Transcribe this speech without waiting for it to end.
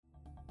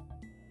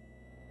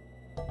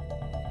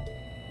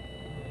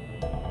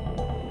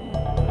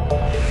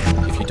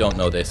don't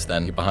know this,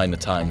 then you're behind the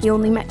times. The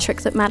only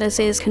metric that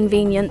matters is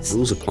convenience.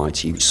 Rules apply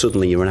to you.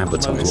 Suddenly you're an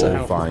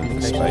advertiser.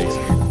 Find space.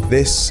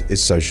 This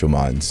is Social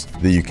Minds,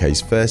 the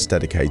UK's first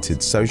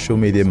dedicated social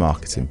media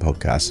marketing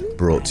podcast,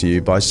 brought to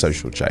you by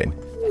Social Chain.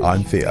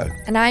 I'm Theo.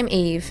 And I'm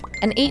Eve.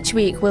 And each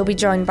week we'll be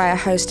joined by a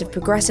host of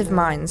progressive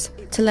minds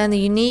to learn the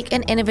unique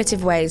and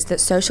innovative ways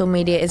that social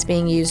media is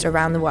being used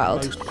around the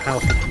world.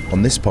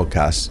 On this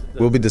podcast,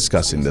 we'll be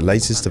discussing the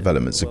latest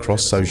developments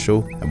across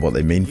social and what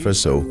they mean for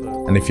us all.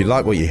 And if you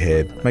like what you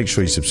hear, make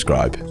sure you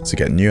subscribe to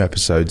get new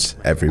episodes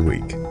every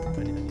week.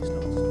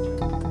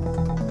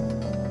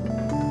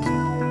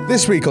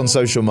 This week on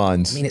Social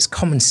Minds. I mean, it's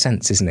common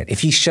sense, isn't it?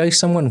 If you show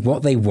someone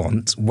what they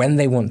want, when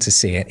they want to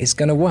see it, it's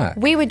going to work.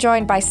 We were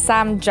joined by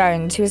Sam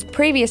Jones, who was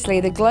previously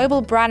the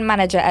global brand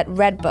manager at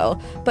Red Bull,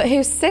 but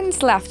who's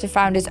since left to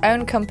found his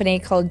own company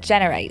called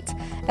Generate.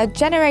 Now,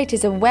 Generate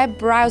is a web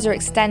browser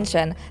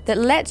extension that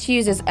lets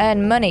users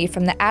earn money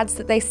from the ads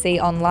that they see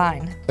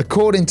online.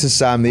 According to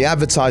Sam, the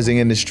advertising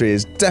industry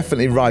is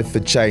definitely ripe for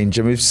change,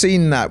 and we've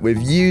seen that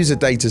with user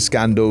data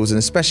scandals and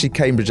especially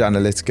Cambridge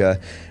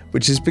Analytica,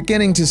 which is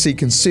beginning to see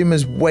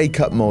consumers wake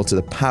up more to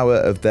the power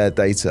of their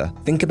data.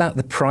 Think about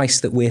the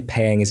price that we're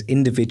paying as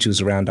individuals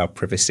around our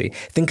privacy.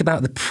 Think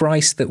about the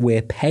price that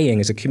we're paying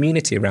as a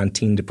community around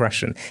teen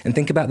depression. And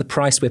think about the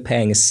price we're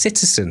paying as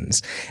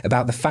citizens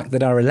about the fact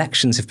that our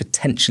elections have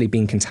potentially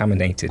been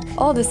contaminated.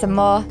 All this and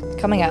more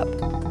coming up.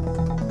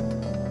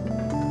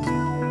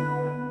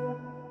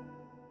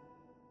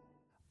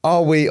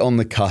 Are we on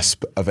the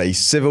cusp of a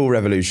civil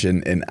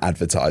revolution in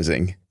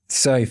advertising?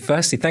 So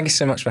firstly, thank you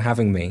so much for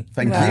having me.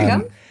 Thank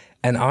you.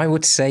 And I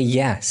would say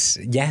yes.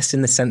 Yes,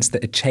 in the sense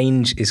that a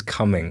change is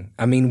coming.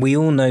 I mean, we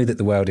all know that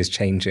the world is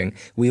changing.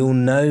 We all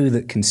know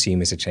that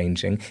consumers are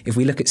changing. If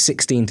we look at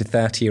 16 to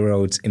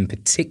 30-year-olds in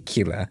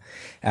particular,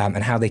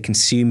 and how they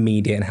consume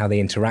media and how they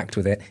interact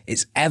with it,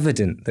 it's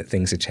evident that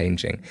things are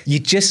changing. You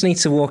just need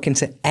to walk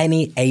into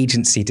any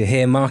agency to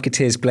hear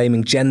marketeers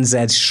blaming Gen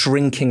Z's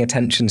shrinking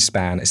attention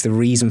span as the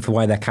reason for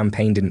why their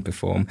campaign didn't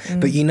perform.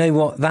 But you know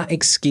what? That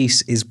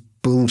excuse is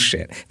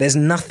bullshit. There's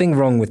nothing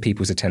wrong with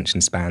people's attention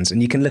spans,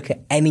 and you can look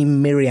at any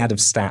myriad of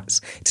stats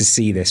to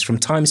see this, from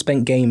time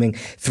spent gaming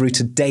through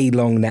to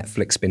day-long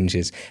Netflix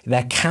binges.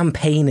 Their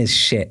campaign is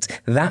shit.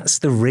 That's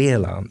the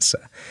real answer.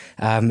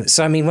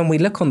 So, I mean, when we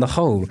look on the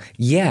whole,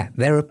 yeah,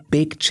 there are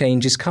big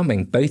changes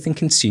coming, both in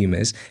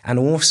consumers and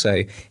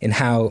also in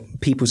how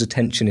people's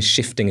attention is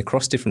shifting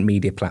across different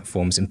media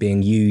platforms and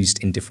being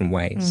used in different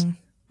ways.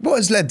 What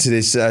has led to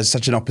this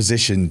such an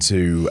opposition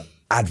to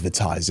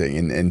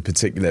advertising in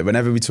particular?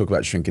 Whenever we talk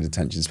about shrinking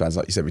attention spans,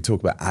 like you said, we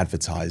talk about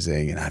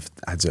advertising and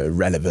ads are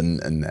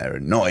irrelevant and they're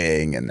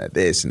annoying and they're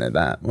this and they're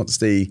that. What's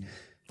the...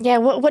 Yeah,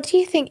 what do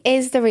you think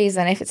is the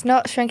reason? If it's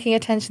not shrinking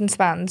attention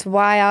spans,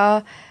 why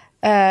are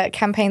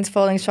campaigns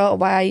falling short?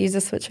 Why are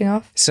users switching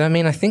off? So, I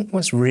mean, I think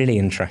what's really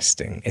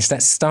interesting is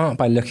let's start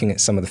by looking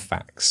at some of the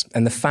facts.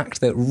 And the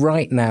fact that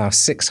right now,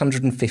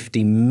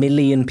 650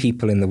 million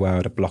people in the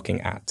world are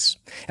blocking ads.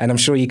 And I'm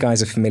sure you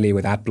guys are familiar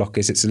with ad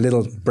blockers. It's a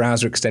little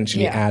browser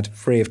extension you add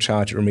free of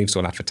charge. It removes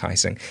all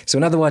advertising. So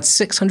in other words,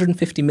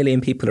 650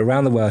 million people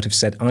around the world have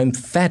said, I'm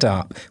fed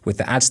up with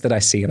the ads that I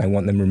see and I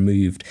want them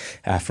removed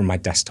from my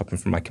desktop and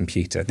from my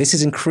computer. This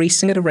is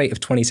increasing at a rate of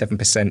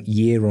 27%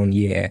 year on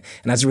year.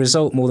 And as a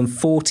result, more than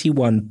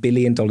 $41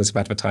 billion of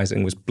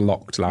advertising was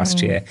blocked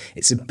last year.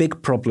 It's a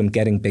big problem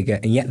getting bigger,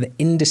 and yet the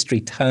industry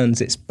turns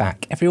its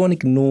back. Everyone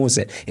ignores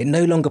it. It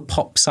no longer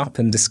pops up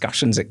in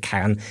discussions at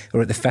Cannes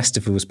or at the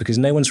festivals because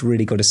no one's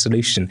really got a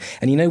solution.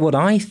 And you know what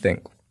I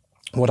think?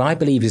 What I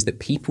believe is that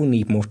people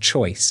need more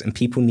choice and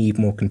people need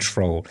more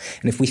control.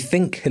 And if we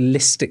think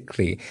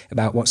holistically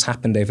about what's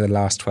happened over the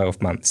last 12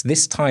 months,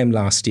 this time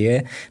last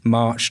year,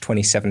 March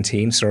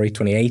 2018,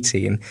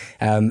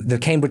 the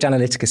Cambridge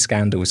Analytica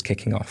scandal was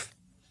kicking off.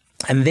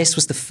 And this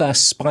was the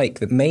first spike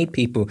that made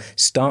people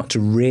start to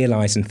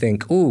realize and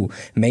think, oh,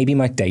 maybe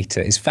my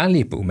data is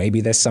valuable. Maybe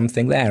there's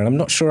something there. And I'm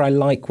not sure I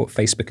like what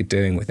Facebook are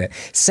doing with it.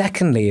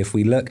 Secondly, if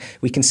we look,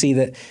 we can see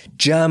that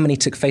Germany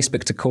took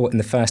Facebook to court in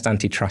the first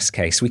antitrust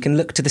case. We can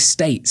look to the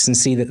States and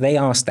see that they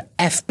asked the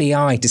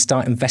FBI to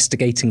start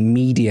investigating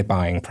media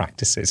buying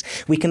practices.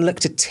 We can look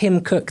to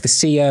Tim Cook, the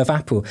CEO of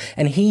Apple,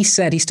 and he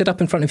stood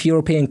up in front of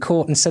European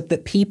court and said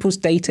that people's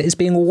data is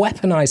being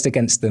weaponized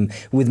against them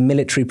with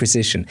military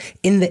precision.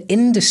 In the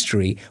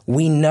industry,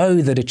 we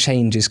know that a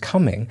change is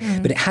coming,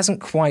 but it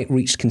hasn't quite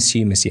reached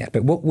consumers yet.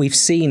 But what we've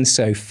seen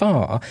so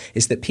far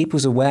is that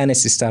people's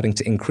awareness is starting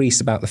to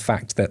increase about the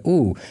fact that,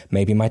 oh,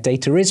 maybe my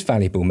data is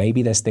valuable.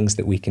 Maybe there's things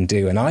that we can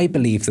do. And I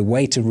believe the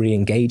way to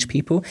re-engage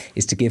people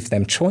is to give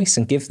them choice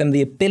and give them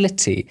the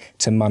ability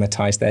to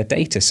monetize their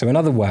data. So in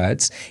other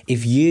words,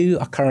 if you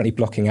are currently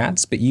blocking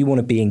ads, but you want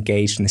to be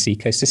engaged in this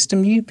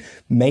ecosystem,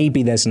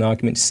 maybe there's an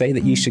argument to say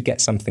that you should get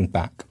something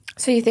back.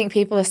 So you think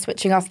people are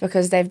switching off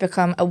because they've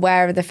become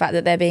aware of the fact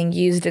that they're being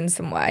used in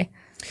some way?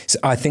 So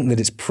I think that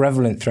it's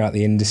prevalent throughout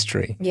the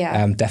industry,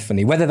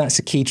 definitely. Whether that's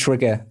a key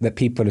trigger that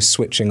people are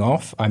switching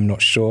off, I'm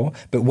not sure.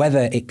 But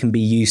whether it can be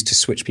used to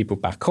switch people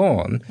back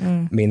on,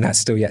 I mean, that's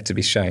still yet to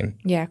be shown.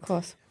 Yeah, of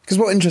course. Because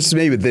what interests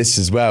me with this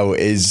as well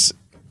is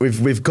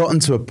we've gotten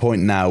to a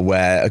point now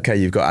where, okay,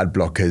 you've got ad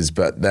blockers,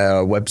 but there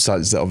are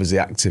websites that obviously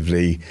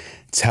actively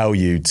tell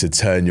you to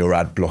turn your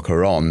ad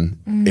blocker on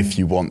if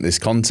you want this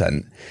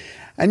content.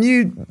 And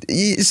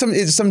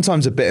it's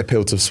sometimes a bitter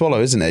pill to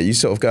swallow, isn't it? You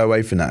sort of go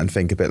away from that and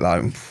think a bit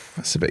like,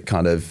 that's a bit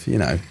kind of,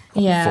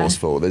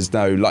 forceful. There's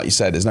no, like you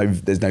said,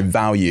 there's no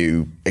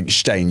value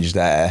exchange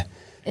there.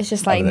 It's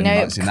just like,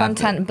 no,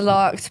 content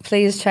blocked,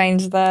 please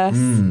change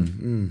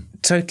this.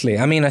 Totally.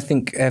 I mean, I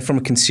think from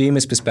a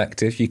consumer's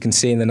perspective, you can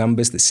see in the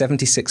numbers that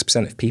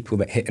 76% of people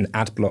that hit an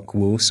ad block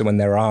wall, so when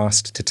they're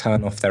asked to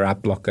turn off their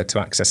ad blocker to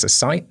access a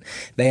site,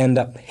 they end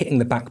up hitting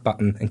the back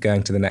button and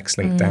going to the next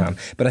link down.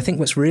 But I think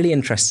what's really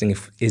interesting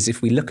is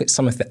if we look at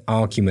some of the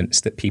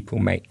arguments that people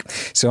make.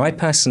 So I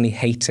personally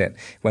hate it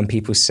when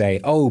people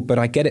say, oh, but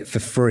I get it for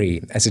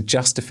free, as a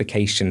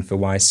justification for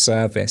why a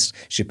service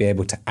should be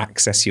able to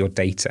access your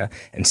data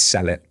and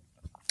sell it.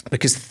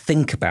 Because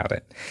think about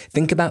it.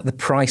 Think about the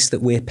price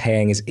that we're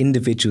paying as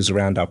individuals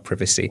around our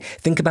privacy.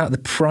 Think about the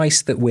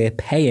price that we're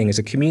paying as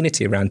a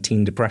community around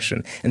teen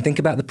depression. And think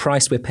about the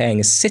price we're paying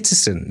as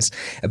citizens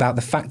about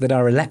the fact that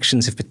our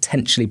elections have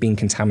potentially been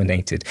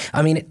contaminated.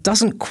 I mean, it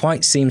doesn't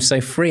quite seem so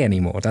free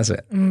anymore, does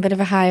it? Bit of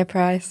a higher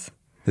price.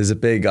 I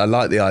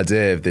like the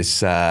idea of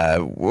this,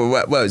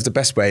 it's the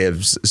best way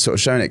of sort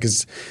of showing it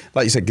because,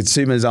 like you said,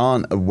 consumers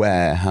aren't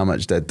aware how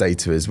much their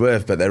data is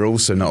worth, but they're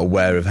also not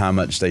aware of how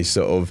much they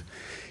sort of,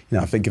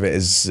 I think of it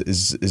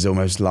as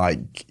almost like,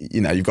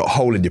 you've got a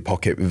hole in your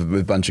pocket with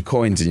a bunch of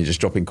coins and you're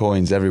just dropping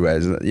coins everywhere.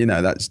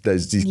 There's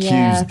these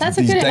cues, that's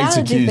these a good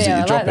data cues that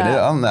you're dropping,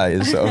 aren't they?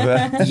 It's sort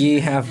of,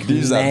 you have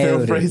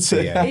nailed it,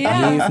 Theo.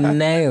 You've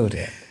nailed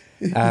it.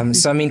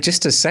 So, I mean,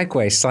 just to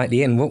segue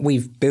slightly in, what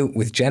we've built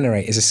with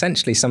Generate is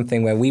essentially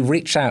something where we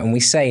reach out and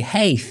we say,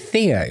 hey,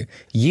 Theo,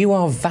 you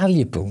are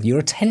valuable. Your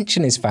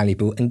attention is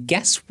valuable. And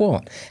guess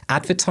what?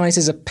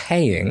 Advertisers are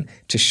paying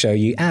to show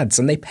you ads,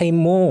 and they pay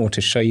more to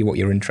show you what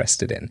you're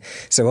interested in.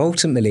 So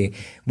ultimately,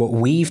 what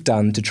we've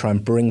done to try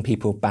and bring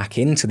people back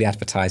into the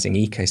advertising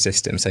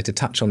ecosystem, so to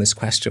touch on this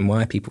question,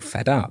 why are people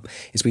fed up,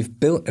 is we've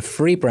built a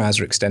free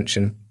browser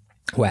extension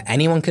where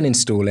anyone can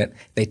install it,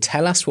 they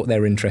tell us what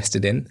they're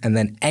interested in, and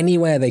then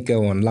anywhere they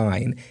go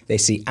online, they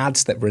see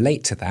ads that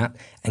relate to that,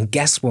 and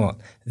guess what?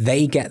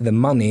 They get the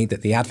money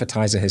that the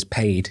advertiser has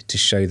paid to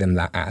show them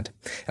that ad.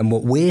 And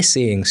what we're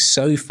seeing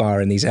so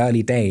far in these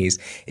early days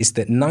is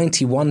that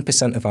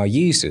 91% of our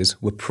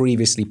users were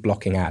previously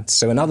blocking ads.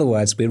 So in other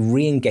words, we're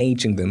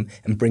re-engaging them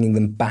and bringing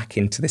them back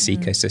into this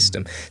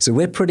ecosystem. So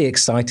we're pretty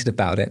excited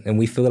about it, and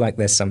we feel like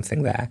there's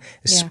something there,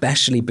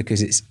 especially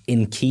because it's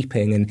in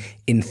keeping and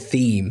in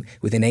theme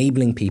with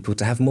enabling people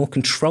to have more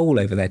control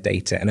over their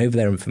data and over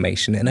their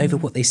information and over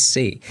what they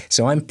see.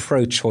 So I'm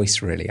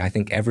pro-choice, really. I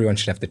think everyone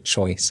should have the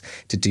choice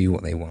to do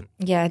what they want.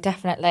 Yeah,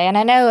 definitely. And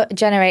I know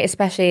Generate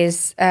especially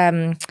is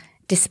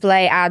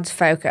display ads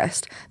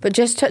focused, but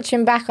just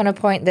touching back on a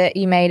point that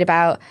you made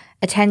about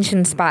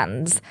attention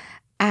spans,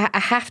 I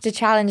have to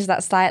challenge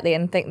that slightly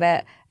and think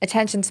that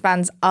attention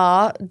spans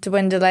are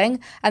dwindling.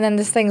 And then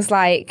there's things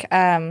like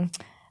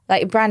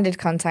branded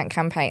content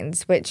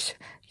campaigns, which,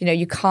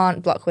 you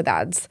can't block with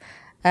ads.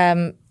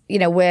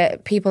 Where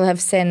people have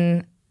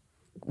seen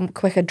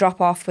quicker drop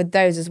off with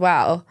those as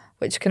well,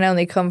 which can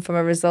only come from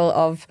a result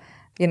of,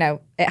 it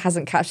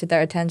hasn't captured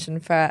their attention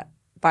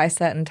by a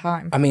certain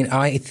time. I mean,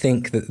 I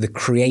think that the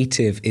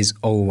creative is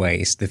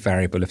always the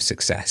variable of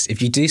success.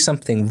 If you do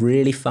something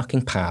really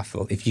fucking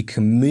powerful, if you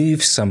can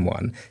move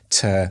someone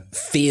to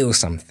feel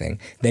something,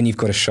 then you've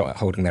got a shot at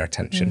holding their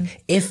attention.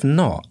 If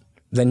not,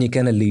 then you're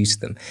going to lose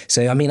them.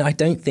 So, I mean, I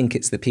don't think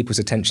it's that people's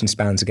attention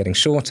spans are getting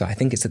shorter. I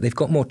think it's that they've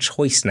got more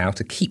choice now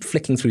to keep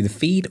flicking through the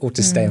feed or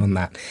to stay on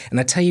that. And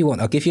I tell you what,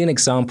 I'll give you an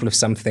example of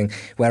something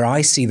where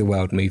I see the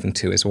world moving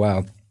to as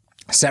well.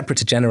 Separate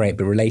to Generate,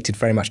 but related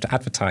very much to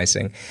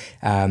advertising,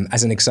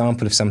 as an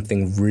example of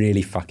something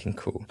really fucking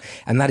cool.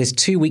 And that is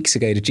 2 weeks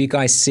ago, did you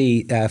guys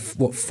see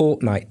what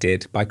Fortnite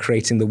did by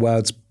creating the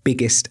world's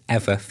biggest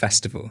ever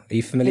festival? Are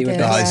you familiar with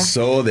this? I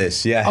saw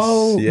this, yes.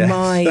 Oh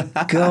my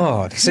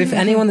God. So if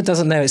anyone that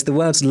doesn't know, it's the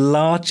world's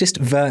largest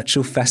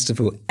virtual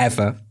festival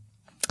ever.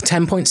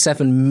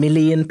 10.7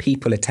 million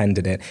people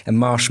attended it, and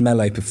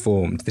Marshmello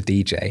performed, the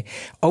DJ.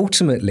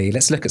 Ultimately,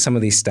 let's look at some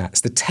of these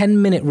stats. The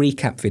 10-minute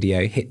recap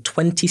video hit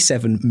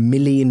 27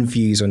 million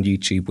views on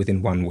YouTube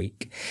within 1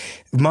 week.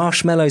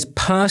 Marshmello's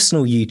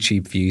personal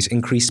YouTube views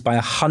increased by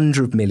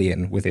 100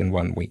 million within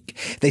 1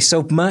 week. They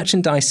sold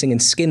merchandising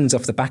and skins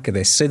off the back of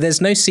this, so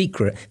there's no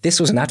secret. This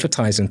was an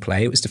advertising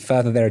play. It was to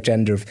further their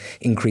agenda of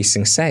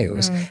increasing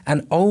sales.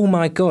 And oh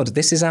my God,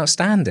 this is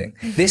outstanding.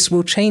 This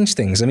will change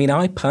things. I mean,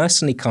 I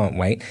personally can't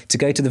wait to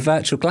go to the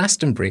virtual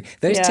Glastonbury.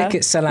 Those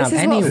tickets sell out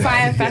anyway. This is what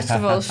Fire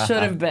Festival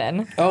should have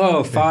been.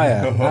 Oh,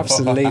 Fire,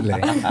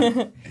 absolutely.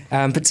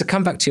 But to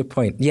come back to your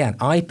point,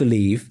 I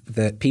believe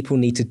that people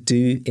need to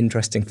do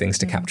interesting things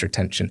to capture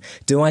attention.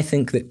 Do I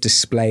think that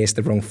display is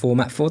the wrong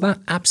format for that?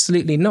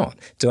 Absolutely not.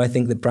 Do I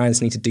think that brands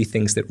need to do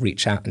things that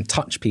reach out and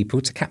touch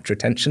people to capture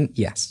attention?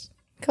 Yes.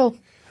 Cool.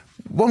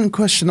 One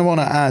question I want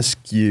to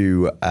ask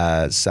you,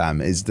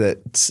 Sam, is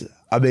that,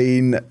 I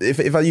mean,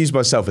 if I use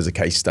myself as a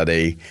case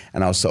study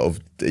and I'll sort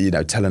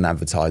of, tell an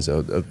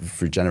advertiser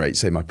through Generate,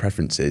 say my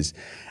preferences,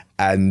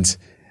 and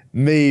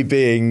me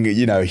being,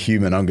 a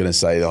human, I'm going to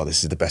say, oh,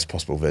 this is the best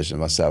possible version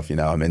of myself.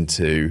 I'm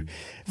into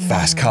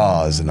fast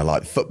cars and I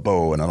like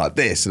football and I like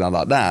this and I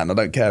like that and I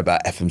don't care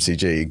about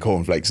FMCG and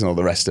cornflakes and all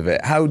the rest of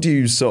it. How do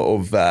you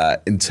sort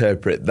of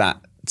interpret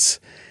that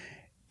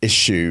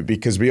issue?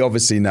 Because we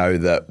obviously know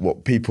that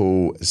what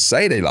people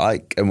say they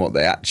like and what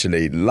they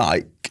actually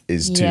like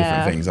is two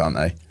different things, aren't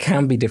they?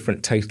 Can be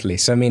different totally.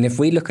 So, I mean, if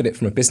we look at it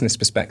from a business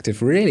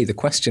perspective, really the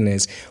question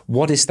is,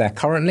 what is there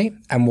currently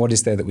and what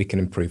is there that we can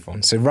improve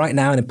on? So right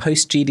now in a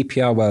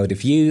post-GDPR world,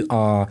 if you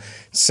are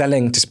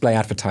selling display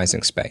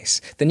advertising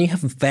space, then you have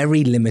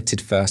very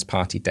limited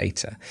first-party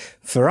data.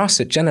 For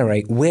us at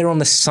Generate, we're on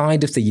the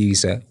side of the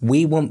user.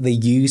 We want the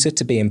user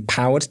to be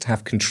empowered to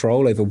have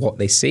control over what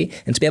they see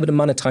and to be able to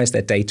monetize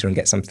their data and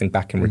get something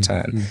back in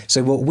return.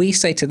 So what we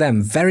say to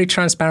them very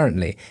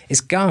transparently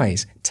is,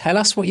 guys, tell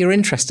us what you're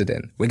interested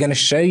in. We're going to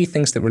show you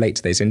things that relate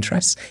to those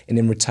interests, and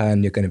in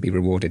return, you're going to be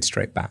rewarded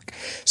straight back.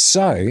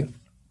 So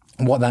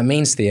what that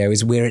means, Theo,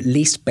 is we're at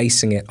least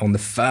basing it on the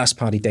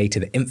first-party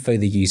data, the info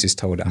the users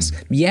told us.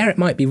 Yeah, it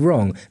might be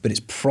wrong, but it's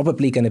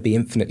probably going to be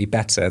infinitely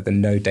better than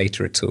no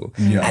data at all.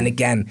 And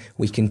again,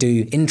 we can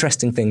do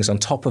interesting things on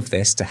top of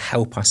this to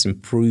help us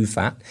improve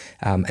that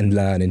and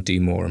learn and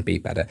do more and be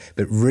better.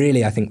 But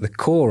really, I think the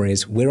core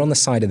is we're on the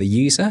side of the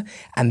user,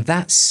 and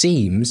that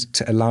seems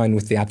to align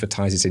with the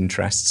advertiser's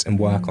interests and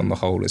work on the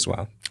whole as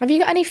well. Have you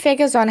got any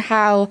figures on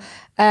how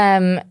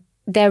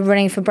they're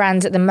running for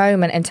brands at the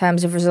moment in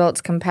terms of results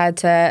compared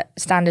to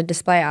standard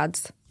display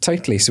ads?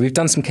 Totally. So we've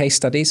done some case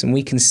studies and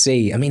we can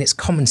see, I mean, it's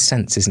common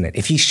sense, isn't it?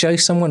 If you show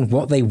someone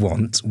what they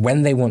want,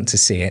 when they want to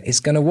see it,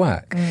 it's going to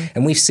work.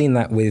 And we've seen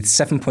that with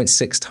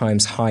 7.6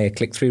 times higher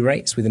click-through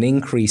rates, with an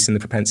increase in the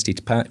propensity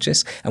to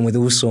purchase, and with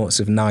all sorts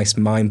of nice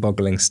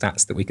mind-boggling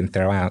stats that we can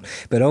throw out.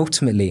 But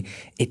ultimately,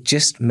 it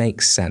just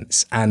makes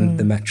sense, and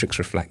the metrics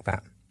reflect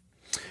that.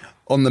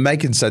 On the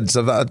making sense,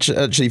 I've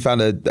actually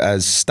found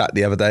a stat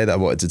the other day that I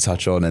wanted to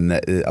touch on, and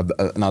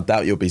I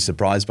doubt you'll be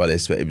surprised by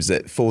this, but it was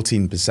that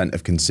 14%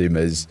 of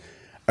consumers,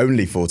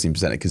 only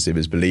 14% of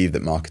consumers believe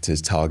that marketers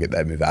target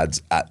them with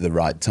ads at the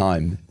right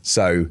time.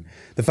 So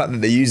the fact that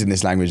they're using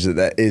this language, that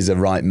there is a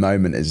right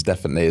moment, is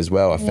definitely as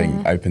well, I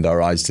think, opened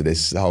our eyes to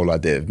this whole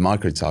idea of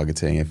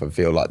micro-targeting. If I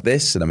feel like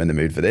this and I'm in the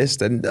mood for this,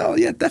 then, oh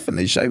yeah,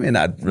 definitely show me an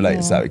ad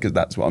related to that, because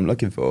that's what I'm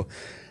looking for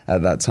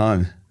at that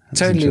time.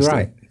 That's totally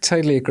right.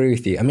 Totally agree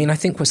with you. I mean, I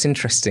think what's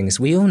interesting is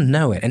we all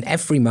know it, and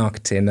every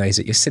marketer knows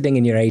it. You're sitting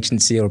in your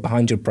agency or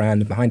behind your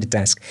brand or behind a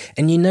desk,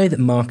 and you know that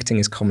marketing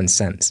is common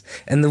sense.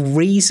 And the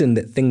reason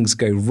that things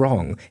go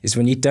wrong is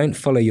when you don't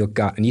follow your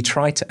gut and you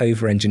try to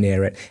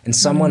over-engineer it, and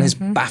someone has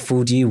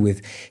baffled you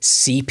with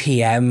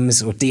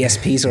CPMs or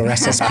DSPs or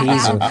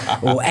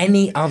SSPs or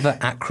any other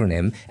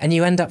acronym, and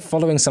you end up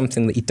following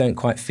something that you don't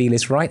quite feel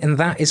is right. And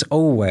that is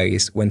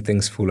always when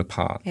things fall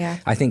apart.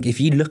 I think if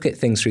you look at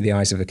things through the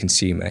eyes of a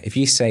consumer, if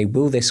you say,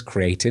 will this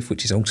creative,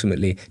 which is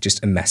ultimately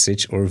just a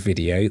message or a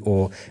video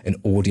or an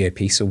audio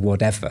piece or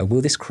whatever, will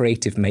this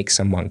creative make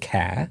someone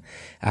care?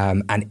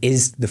 And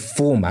is the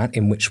format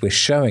in which we're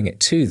showing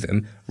it to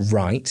them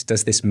right?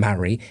 Does this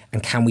marry?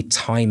 And can we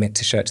time it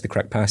to show it to the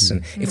correct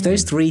person? If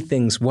those three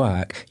things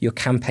work, your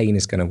campaign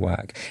is going to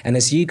work. And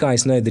as you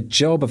guys know, the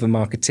job of a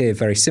marketeer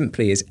very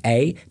simply is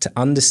A, to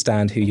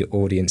understand who your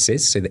audience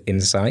is, so the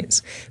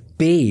insights.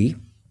 B,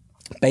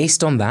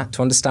 based on that,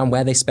 to understand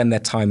where they spend their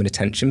time and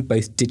attention,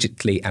 both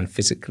digitally and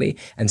physically,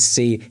 and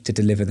C, to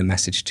deliver the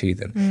message to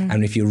them.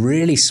 And if you're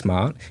really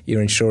smart,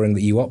 you're ensuring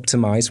that you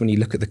optimize when you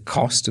look at the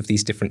cost of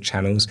these different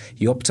channels,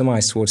 you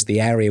optimize towards the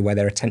area where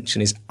their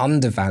attention is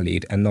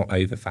undervalued and not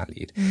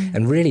overvalued.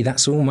 And really,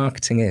 that's all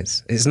marketing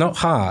is. It's not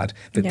hard,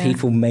 but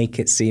people make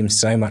it seem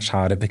so much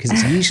harder because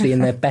it's usually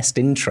in their best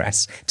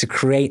interests to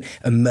create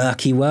a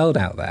murky world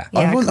out there.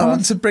 I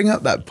want to bring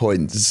up that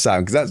point,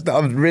 Sam, because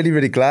I'm really,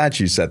 really glad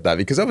you said that,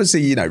 because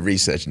obviously,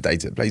 research and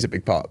data plays a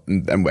big part,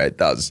 and where it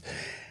does.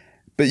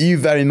 But you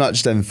very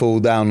much then fall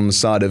down on the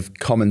side of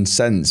common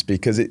sense,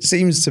 because it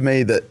seems to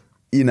me that,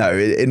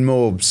 in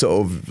more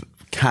sort of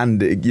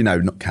candid,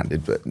 not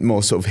candid, but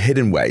more sort of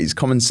hidden ways,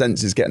 common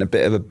sense is getting a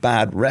bit of a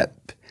bad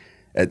rep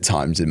at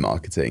times in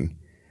marketing.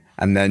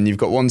 And then you've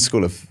got one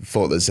school of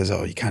thought that says,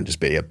 oh, you can't just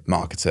be a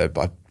marketer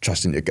by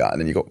trusting your gut. And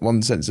then you've got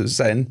one sense of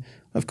saying,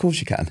 of course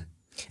you can.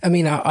 I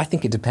mean, I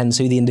think it depends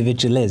who the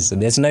individual is.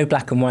 And there's no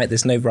black and white,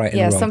 there's no right and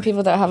wrong. Yeah, some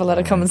people don't have a lot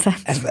of common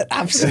sense.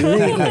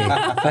 Absolutely.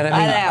 But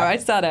I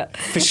said it.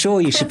 For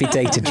sure, you should be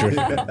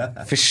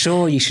data-driven. For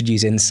sure, you should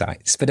use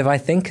insights. But if I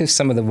think of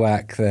some of the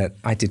work that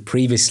I did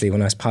previously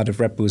when I was part of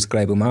Red Bull's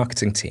global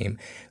marketing team,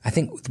 I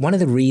think one of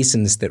the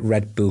reasons that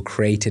Red Bull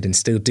created and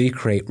still do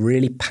create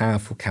really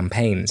powerful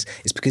campaigns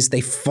is because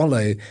they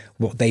follow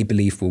what they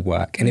believe will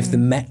work. And if the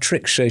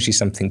metric shows you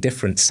something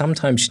different,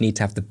 sometimes you need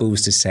to have the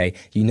balls to say,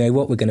 you know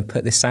what, we're going to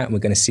put this this out and we're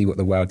going to see what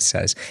the world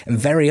says. And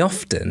very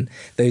often,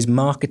 those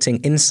marketing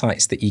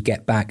insights that you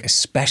get back,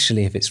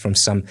 especially if it's from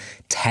some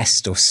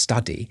test or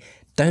study,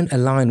 don't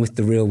align with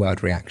the real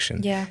world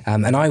reaction. Yeah.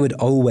 And I would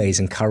always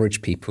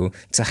encourage people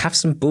to have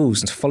some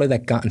balls and to follow their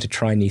gut and to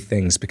try new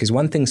things, because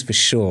one thing's for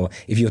sure,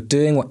 if you're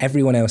doing what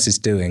everyone else is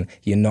doing,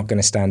 you're not going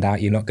to stand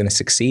out, you're not going to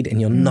succeed,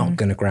 and you're not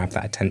going to grab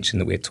that attention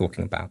that we're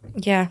talking about.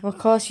 Yeah, of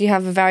course, you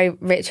have a very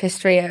rich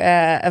history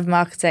of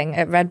marketing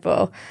at Red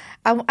Bull.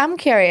 I'm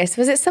curious,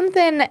 was it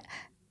something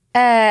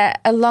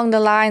along the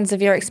lines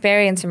of your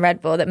experience in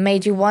Red Bull that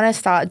made you want to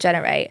start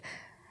Generate?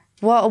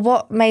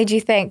 What made you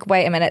think,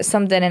 wait a minute,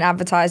 something in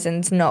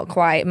advertising's not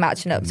quite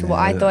matching up to what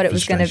I thought it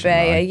was going to be?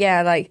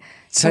 Right?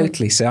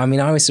 Totally. So, I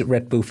mean, I was at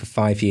Red Bull for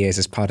 5 years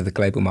as part of the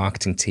global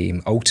marketing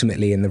team,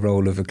 ultimately in the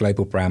role of a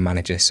global brand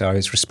manager. So I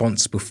was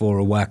responsible for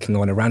or working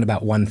on around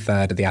about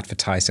 1/3 of the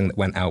advertising that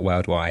went out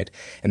worldwide.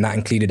 And that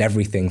included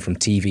everything from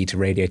TV to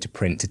radio to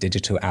print to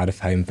digital, out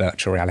of home,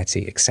 virtual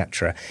reality,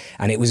 etc.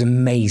 And it was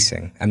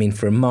amazing. I mean,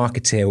 for a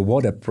marketeer,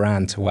 what a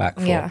brand to work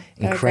for. Yeah,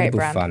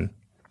 incredible fun.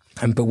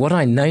 But what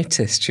I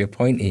noticed, to your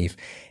point, Eve,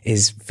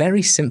 is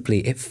very simply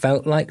it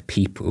felt like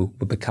people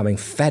were becoming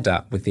fed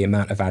up with the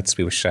amount of ads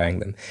we were showing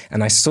them.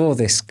 And I saw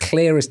this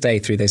clear as day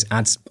through those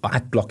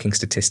ad blocking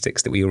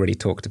statistics that we already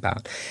talked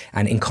about.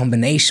 And in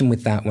combination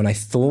with that, when I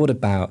thought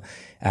about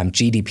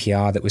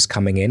GDPR that was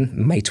coming in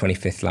May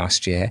 25th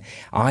last year,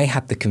 I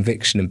had the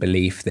conviction and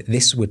belief that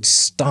this would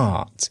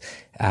start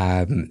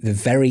the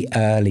very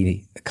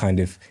early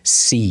kind of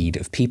seed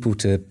of people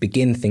to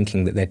begin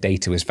thinking that their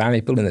data was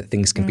valuable and that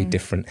things can be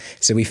different.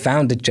 So we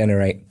founded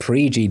Generate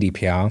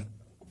pre-GDPR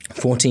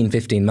 14,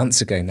 15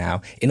 months ago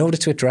now, in order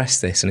to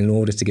address this and in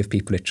order to give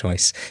people a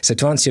choice. So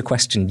to answer your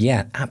question,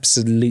 yeah,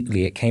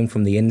 absolutely. It came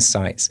from the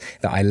insights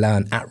that I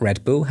learned at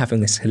Red Bull,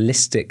 having this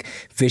holistic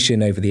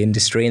vision over the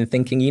industry and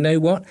thinking, you know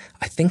what,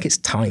 I think it's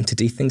time to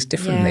do things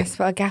differently. Yes,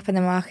 what a gap in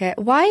the market.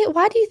 Why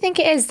do you think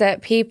it is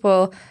that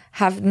people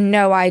have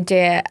no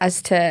idea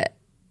as to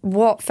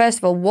first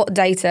of all, what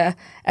data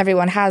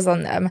everyone has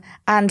on them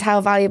and how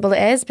valuable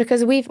it is?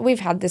 Because we've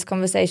had this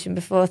conversation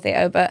before,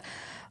 Theo, but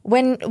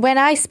when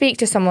I speak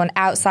to someone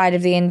outside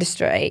of the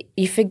industry,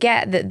 you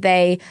forget that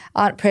they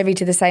aren't privy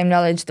to the same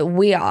knowledge that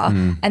we are.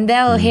 And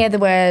they'll hear the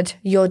word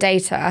your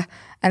data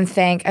and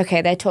think,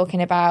 okay, they're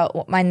talking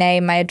about my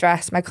name, my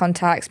address, my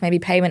contacts, maybe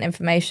payment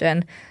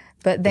information.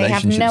 But they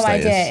have no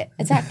idea.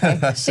 Exactly.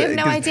 They have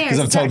no idea. Because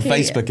I've told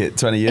Facebook it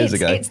 20 years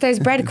ago. It's those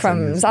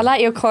breadcrumbs. I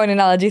like your coin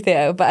analogy,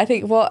 Theo, but I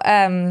think what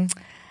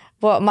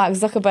Mark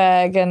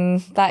Zuckerberg and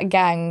that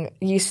gang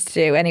used to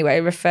do anyway,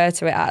 refer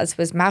to it as,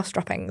 was mouse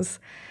droppings.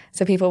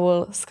 So people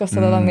will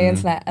scuttle along the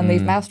internet and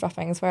leave mouse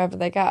droppings wherever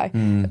they go.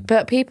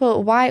 But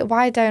people,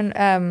 why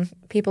don't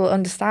people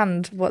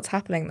understand what's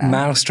happening there?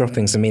 Mouse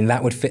droppings, I mean,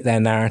 that would fit their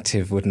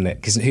narrative, wouldn't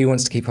it? Because who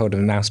wants to keep hold of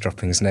mouse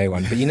droppings? No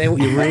one. But you know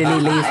what you're really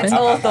leaving? It's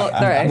all thought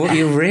through. What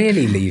you're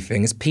really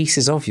leaving is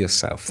pieces of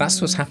yourself. That's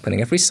what's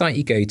happening. Every site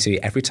you go to,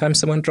 every time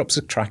someone drops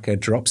a tracker,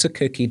 drops a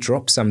cookie,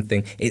 drops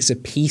something, it's a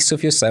piece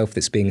of yourself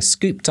that's being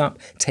scooped up,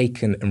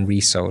 taken and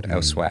resold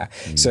elsewhere.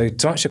 So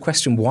to answer your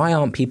question, why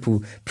aren't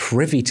people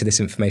privy to this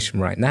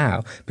information right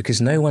now? Because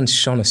no one's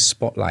shone a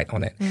spotlight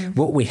on it.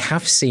 What we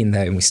have seen,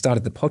 though, and we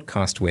started the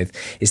podcast with,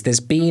 is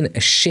there's been a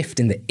shift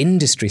in the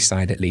industry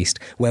side, at least,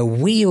 where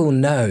we all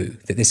know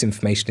that this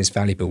information is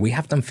valuable. We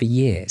have done for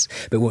years.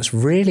 But what's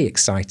really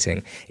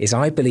exciting is,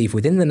 I believe,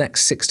 within the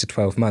next 6 to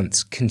 12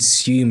 months,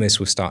 consumers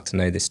will start to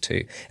know this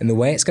too. And the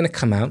way it's going to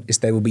come out is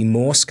there will be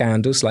more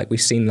scandals like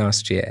we've seen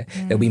last year.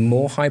 There'll be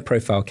more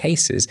high-profile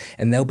cases,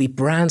 and there'll be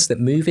brands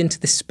that move into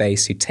this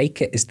space who take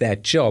it as their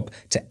job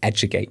to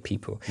educate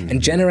people.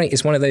 And Generate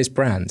is one of those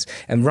brands.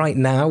 And right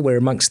now, we're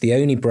amongst the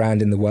only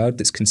brand in the world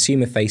that's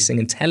consumer-facing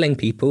and telling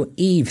people,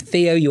 Eve,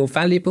 Theo, you're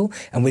valuable,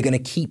 and we're going to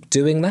keep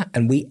doing that,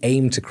 and we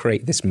aim to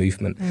create this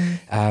movement.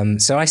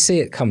 So I see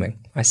it coming.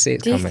 Do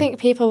you think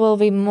people will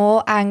be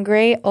more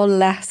angry or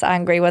less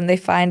angry when they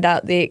find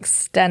out the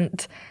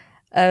extent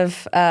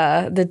of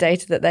the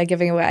data that they're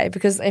giving away?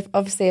 Because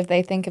if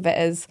they think of it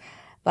as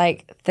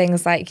like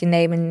things like your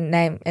name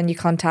and your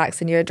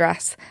contacts and your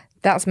address,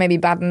 that's maybe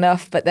bad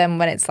enough, but then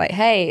when it's like,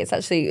 hey, it's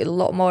actually a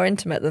lot more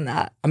intimate than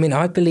that. I mean,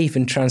 I believe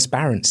in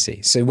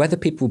transparency. So whether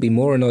people will be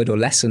more annoyed or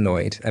less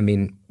annoyed, I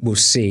mean, we'll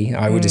see.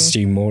 I would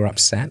assume more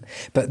upset.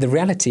 But the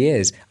reality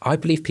is, I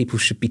believe people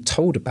should be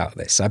told about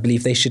this. I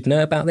believe they should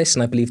know about this,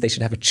 and I believe they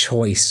should have a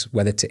choice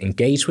whether to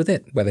engage with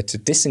it, whether to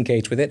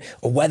disengage with it,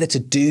 or whether to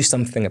do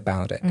something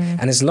about it.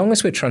 And as long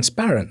as we're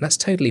transparent, that's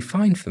totally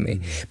fine for me.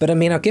 But I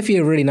mean, I'll give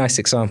you a really nice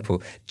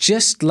example.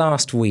 Just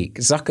last week,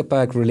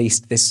 Zuckerberg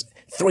released this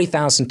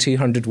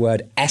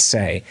 3,200-word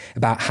essay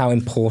about how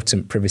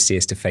important privacy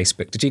is to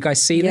Facebook. Did you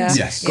guys see this?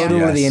 Yes. Got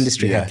all of the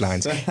industry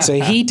headlines. So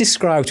he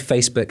described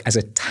Facebook as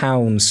a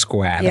town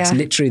square. That's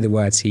literally the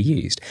words he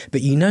used.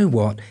 But you know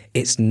what?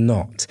 It's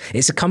not.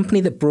 It's a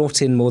company that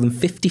brought in more than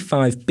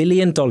 $55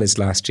 billion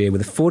last year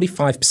with a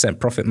 45%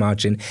 profit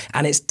margin,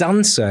 and it's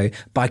done so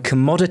by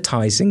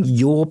commoditizing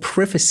your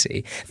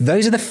privacy.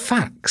 Those are the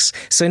facts.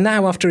 So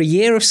now, after a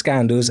year of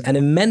scandals and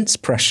immense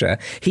pressure,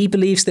 he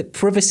believes that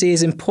privacy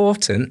is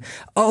important.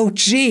 Oh,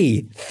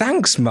 gee,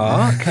 thanks,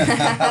 Mark.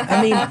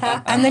 I mean,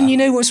 and then you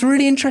know what's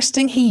really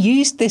interesting? He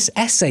used this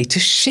essay to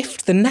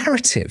shift the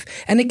narrative.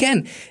 And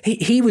again,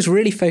 he was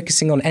really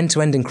focusing on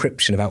end-to-end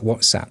encryption about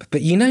WhatsApp.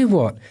 But you know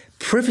what?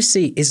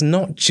 Privacy is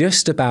not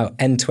just about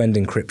end-to-end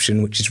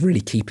encryption, which is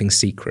really keeping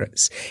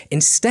secrets.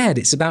 Instead,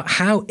 it's about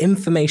how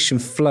information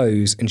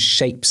flows and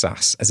shapes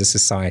us as a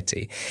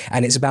society.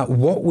 And it's about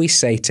what we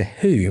say to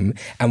whom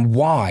and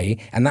why,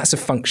 and that's a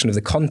function of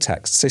the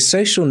context. So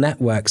social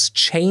networks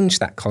change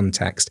that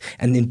context,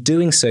 and in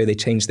doing so, they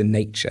change the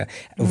nature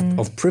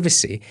of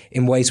privacy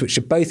in ways which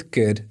are both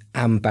good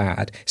and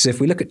bad. So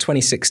if we look at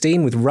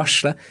 2016 with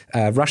Russia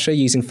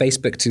using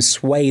Facebook to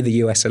sway the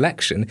US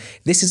election,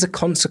 this is a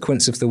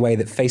consequence of the way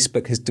that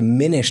Facebook has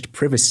diminished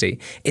privacy.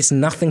 It's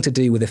nothing to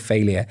do with a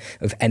failure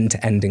of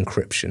end-to-end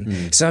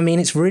encryption. So, I mean,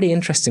 it's really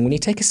interesting when you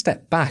take a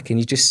step back and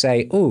you just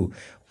say, oh,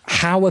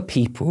 how are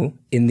people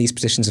in these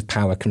positions of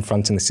power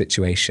confronting the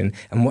situation,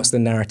 and what's the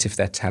narrative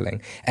they're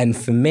telling? And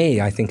for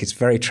me, I think it's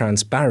very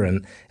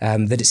transparent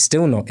that it's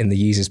still not in the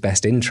user's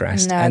best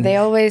interest. No, and they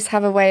always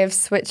have a way of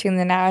switching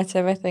the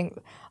narrative, I think,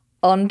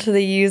 onto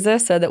the user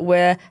so that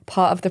we're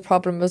part of the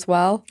problem as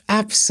well.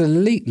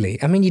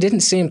 Absolutely. I mean, you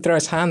didn't see him throw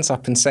his hands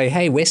up and say,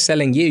 hey, we're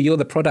selling you, you're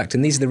the product,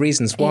 and these are the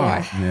reasons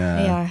why.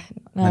 Yeah.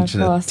 No,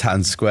 Mention of a course.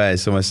 town square.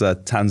 It's almost a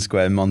town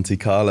square Monte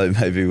Carlo,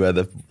 maybe, where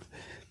the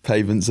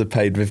pavements are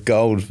paid with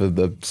gold for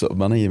the sort of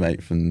money you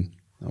make from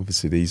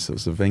obviously these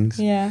sorts of things.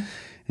 Yeah.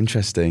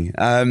 Interesting.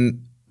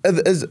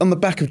 As on the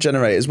back of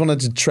Generators, one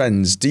of the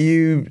trends, do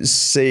you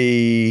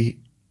see,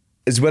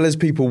 as well as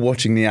people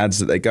watching the ads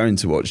that they're going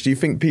to watch, do you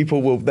think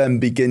people will then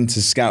begin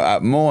to scout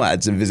out more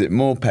ads and visit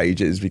more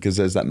pages because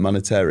there's that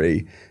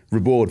monetary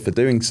reward for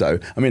doing so?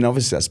 I mean,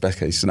 obviously that's best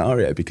case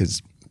scenario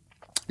because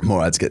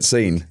more ads get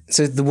seen.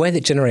 So the way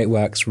that Generate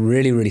works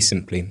really, really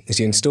simply is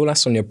you install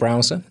us on your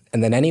browser,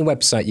 and then any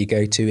website you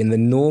go to in the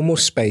normal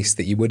space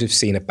that you would have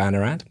seen a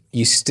banner ad,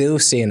 you still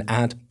see an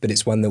ad, but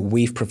it's one that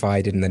we've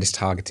provided and that is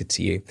targeted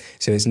to you.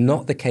 So it's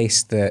not the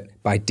case that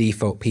by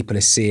default people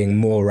are seeing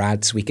more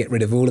ads. We get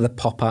rid of all of the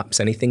pop-ups,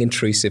 anything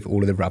intrusive,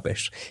 all of the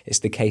rubbish. It's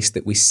the case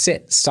that we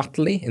sit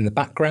subtly in the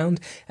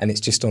background, and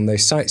it's just on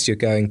those sites you're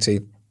going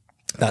to,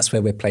 that's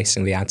where we're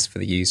placing the ads for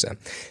the user.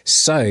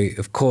 So,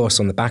 of course,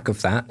 on the back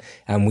of that,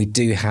 we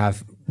do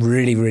have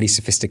really, really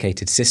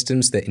sophisticated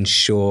systems that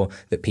ensure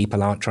that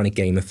people aren't trying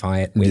to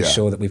gamify it. We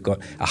ensure that we've got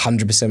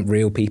 100%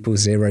 real people,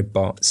 zero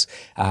bots,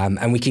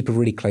 and we keep a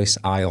really close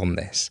eye on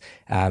this.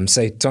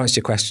 So to answer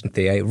your question,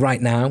 Theo,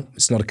 right now,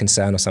 it's not a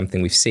concern or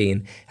something we've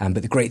seen,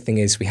 but the great thing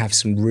is we have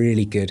some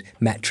really good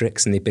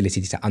metrics and the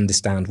ability to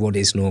understand what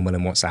is normal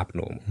and what's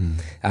abnormal.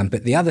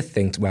 But the other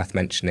thing worth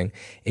mentioning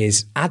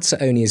is ads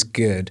are only as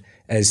good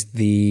as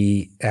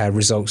the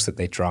results that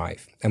they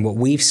drive. And what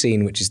we've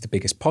seen, which is the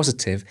biggest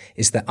positive,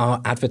 is that our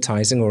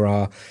advertising or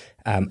our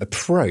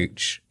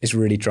approach is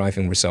really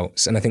driving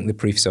results. And I think the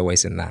proof's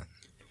always in that.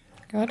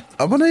 Good.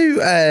 I want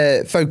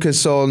to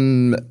focus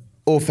on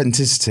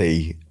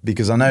authenticity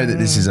because I know that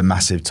this is a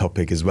massive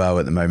topic as well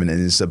at the moment,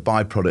 and it's a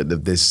byproduct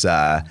of this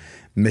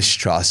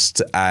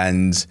mistrust,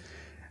 and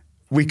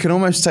we can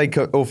almost take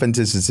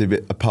authenticity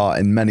apart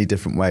in many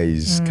different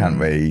ways, can't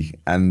we?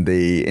 And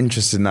the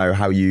interested to know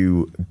how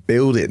you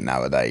build it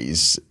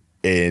nowadays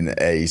in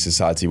a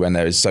society when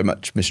there is so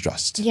much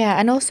mistrust. Yeah,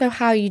 and also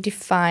how you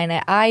define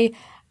it. I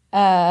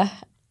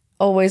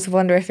always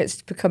wonder if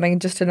it's becoming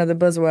just another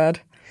buzzword.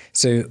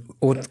 So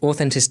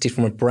authenticity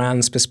from a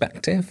brand's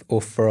perspective,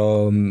 or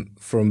from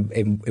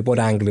what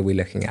angle are we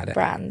looking at it?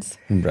 Brands.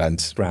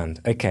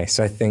 Brand. Okay,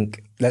 so I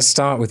think let's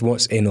start with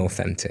what's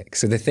inauthentic.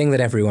 So the thing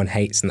that everyone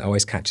hates and that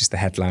always catches the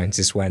headlines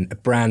is when a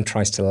brand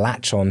tries to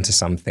latch on to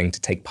something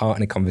to take part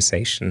in a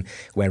conversation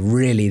where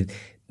really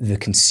the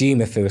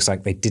consumer feels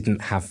like they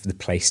didn't have the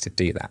place to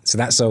do that. So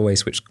that's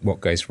always what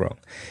goes wrong.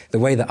 The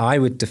way that I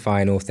would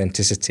define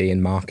authenticity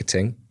in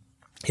marketing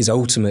is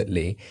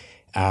ultimately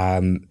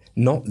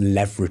not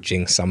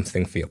leveraging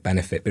something for your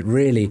benefit, but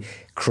really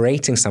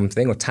creating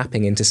something or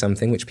tapping into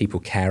something which people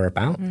care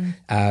about,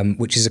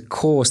 which is a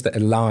cause that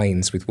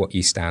aligns with what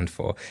you stand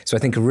for. So I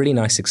think a really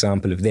nice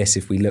example of this,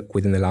 if we look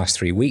within the last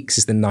 3 weeks,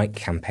 is the Nike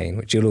campaign,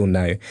 which you'll all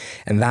know.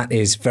 And that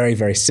is very,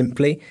 very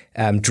simply,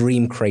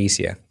 Dream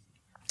Crazier.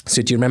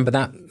 So do you remember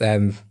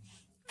that?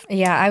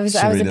 Yeah, I was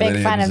a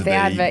big fan of the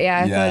advert.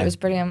 Yeah, I thought it was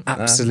brilliant.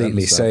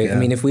 Absolutely. So, I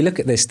mean, if we look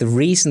at this, the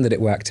reason that it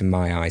worked in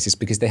my eyes is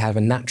because they have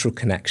a natural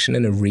connection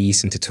and a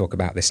reason to talk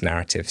about this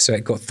narrative. So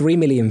it got 3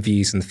 million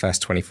views in the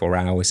first 24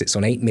 hours. It's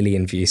on 8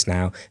 million views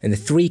now. And the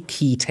 3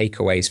 key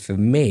takeaways for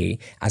me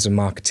as a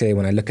marketeer,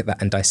 when I look at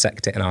that and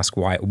dissect it and ask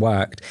why it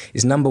worked,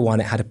 is number one,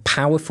 it had a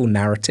powerful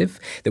narrative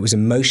that was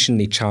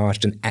emotionally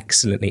charged and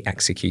excellently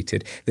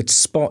executed. The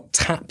spot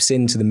taps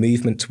into the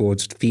movement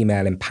towards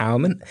female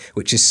empowerment,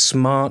 which is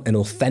smart and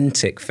authentic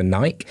authentic for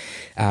Nike.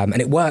 And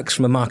it works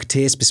from a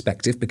marketeer's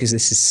perspective because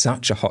this is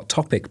such a hot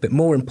topic. But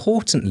more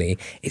importantly,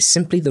 it's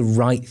simply the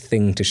right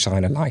thing to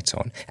shine a light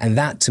on. And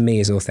that, to me,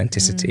 is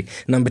authenticity.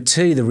 Number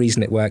two, the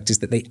reason it worked is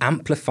that they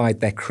amplified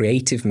their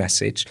creative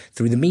message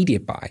through the media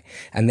buy.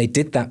 And they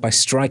did that by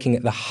striking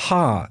at the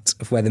heart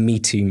of where the Me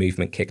Too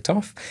movement kicked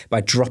off,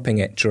 by dropping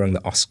it during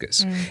the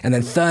Oscars. And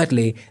then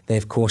thirdly, they,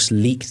 of course,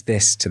 leaked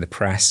this to the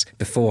press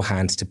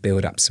beforehand to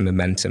build up some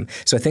momentum.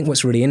 So I think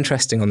what's really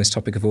interesting on this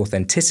topic of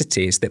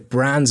authenticity is that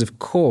brands, of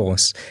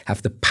course,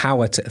 have the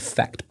power to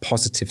affect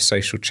positive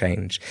social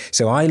change.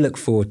 So I look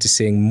forward to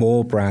seeing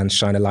more brands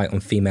shine a light on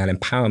female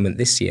empowerment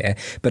this year.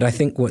 But I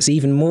think what's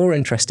even more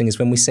interesting is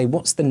when we say,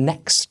 what's the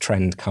next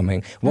trend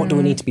coming? What do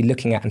we need to be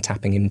looking at and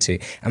tapping into?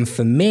 And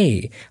for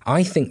me,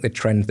 I think the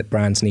trend that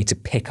brands need to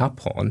pick up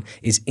on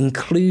is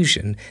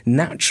inclusion,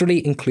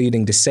 naturally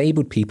including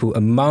disabled people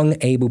among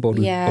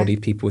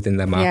able-bodied people within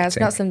their marketing. Yeah, it's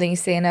not something you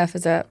see enough,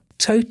 is it?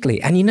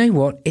 Totally. And you know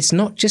what? It's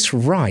not just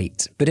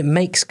right, but it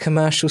makes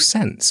commercial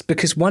sense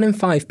because 1 in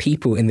 5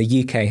 people in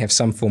the UK have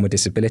some form of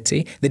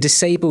disability. The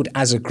disabled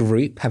as a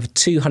group have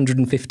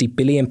 £250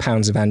 billion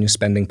of annual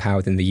spending power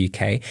within the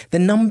UK. The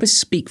numbers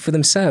speak for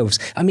themselves.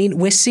 I mean,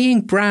 we're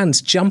seeing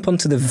brands jump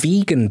onto the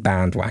vegan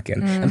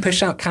bandwagon and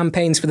push out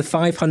campaigns for the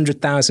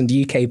 500,000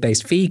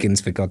 UK-based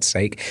vegans, for God's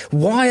sake.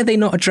 Why are they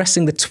not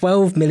addressing the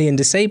 12 million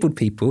disabled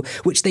people,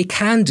 which they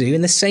can do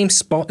in the same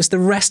spot as the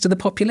rest of the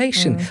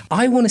population?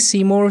 I want to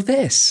see more of this.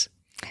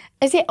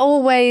 Is it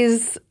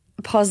always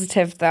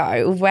positive,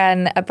 though,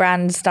 when a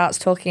brand starts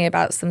talking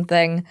about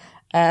something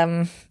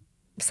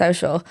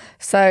social?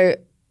 So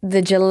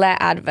the Gillette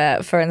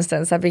advert, for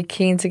instance, I'd be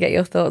keen to get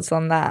your thoughts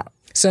on that.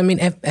 So, I mean,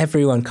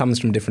 everyone comes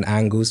from different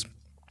angles.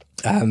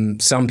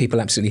 Some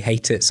people absolutely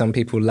hate it. Some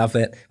people love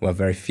it. Well,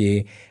 very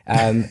few.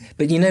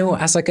 But you know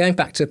what? As going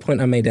back to a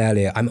point I made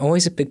earlier, I'm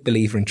always a big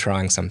believer in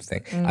trying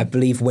something. I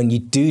believe when you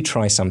do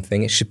try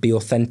something, it should be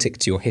authentic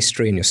to your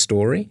history and your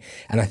story.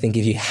 And I think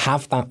if you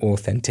have that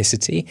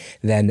authenticity,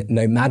 then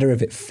no matter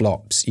if it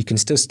flops, you can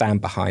still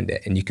stand behind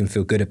it and you can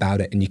feel good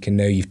about it and you can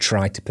know you've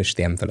tried to push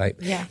the envelope.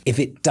 Yeah. If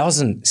it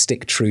doesn't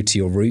stick true to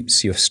your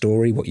roots, your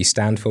story, what you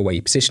stand for, where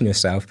you position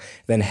yourself,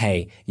 then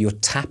hey, you're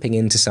tapping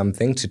into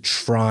something to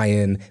try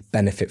and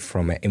benefit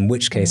from it, in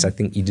which case I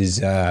think you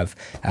deserve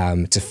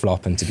to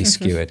flop and to be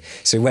skewered.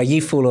 So where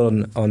you fall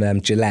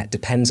on Gillette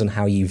depends on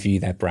how you view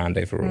their brand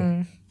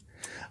overall.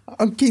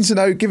 I'm keen to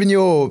know, given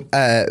your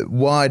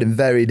wide and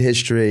varied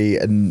history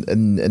and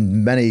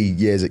many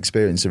years'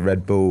 experience at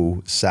Red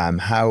Bull, Sam,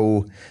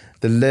 how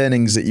the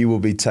learnings that you will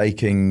be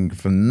taking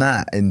from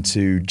that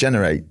into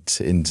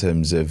Generate in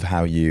terms of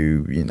how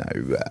you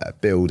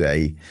build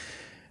a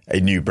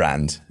new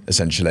brand,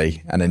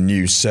 essentially, and a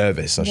new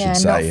service, I should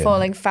say. Not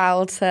falling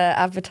foul to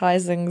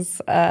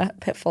advertising's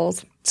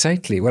pitfalls.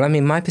 Totally. Well, I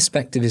mean, my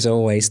perspective is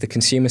always the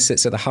consumer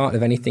sits at the heart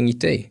of anything you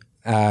do.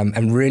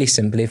 And really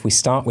simply, if we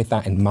start with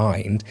that in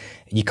mind,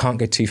 you can't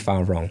go too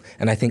far wrong.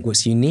 And I think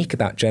what's unique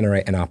about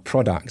Generate and our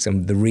product,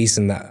 and the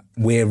reason that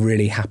we're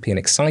really happy and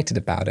excited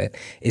about it,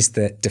 is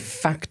that de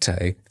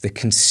facto, the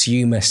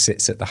consumer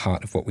sits at the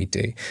heart of what we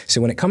do. So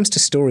when it comes to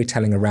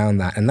storytelling around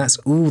that, and that's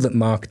all that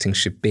marketing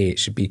should be, it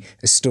should be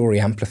a story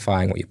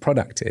amplifying what your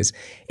product is,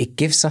 it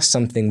gives us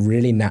something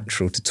really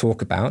natural to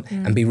talk about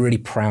and be really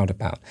proud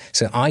about.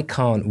 So I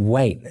can't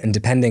wait, and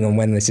depending on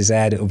when this is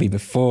aired, it'll be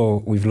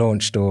before we've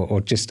launched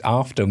or just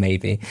after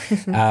maybe.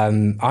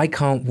 I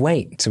can't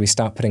wait till we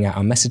start putting out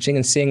our messaging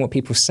and seeing what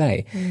people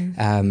say.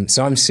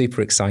 So I'm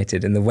super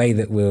excited, and the way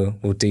that we'll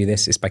do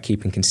this is by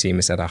keeping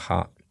consumers at our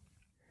heart.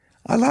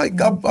 I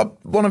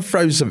want to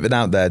throw something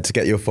out there to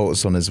get your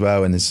thoughts on as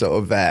well, and it's sort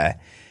of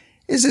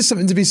is there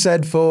something to be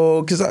said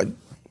for, because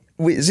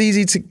it's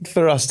easy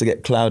for us to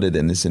get clouded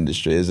in this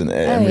industry, isn't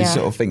it? And we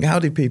sort of think, how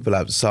do people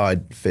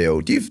outside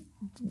feel?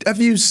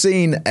 Have you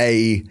seen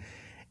a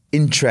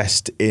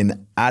interest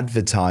in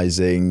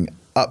advertising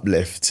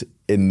uplift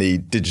in the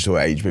digital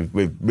age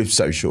with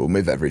social and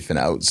with everything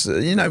else?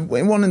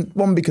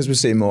 One, because we're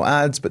seeing more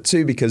ads, but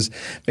two, because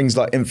things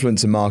like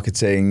influencer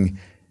marketing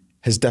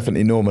has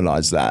definitely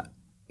normalized that.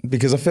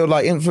 Because I feel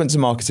like influencer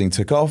marketing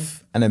took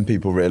off and then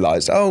people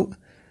realized, oh,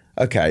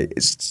 okay,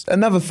 it's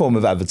another form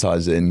of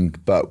advertising,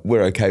 but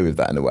we're okay with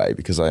that in a way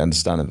because I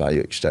understand the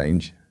value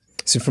exchange.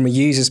 So from a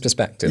user's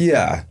perspective?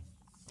 Yeah.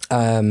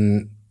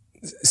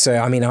 So,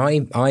 I mean,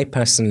 I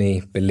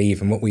personally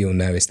believe, and what we all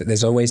know, is that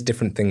there's always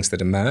different things that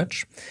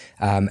emerge,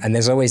 and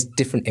there's always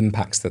different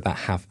impacts that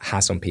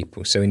has on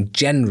people. So in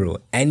general,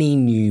 any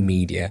new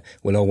media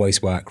will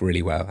always work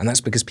really well, and that's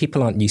because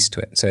people aren't used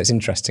to it. So it's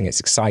interesting, it's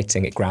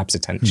exciting, it grabs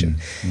attention.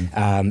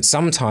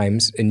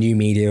 Sometimes a new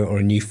media or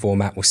a new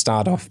format will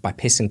start off by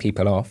pissing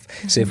people off.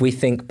 So if we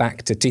think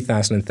back to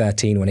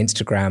 2013 when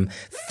Instagram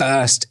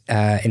first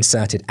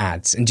inserted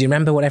ads, and do you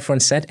remember what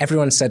everyone said?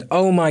 Everyone said,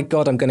 oh my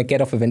God, I'm going to get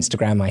off of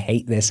Instagram, I hate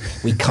hate this.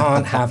 We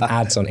can't have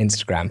ads on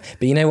Instagram.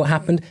 But you know what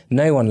happened?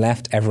 No one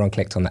left. Everyone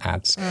clicked on the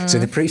ads. So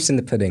the proof's in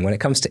the pudding. When it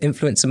comes to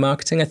influencer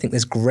marketing, I think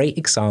there's great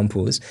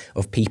examples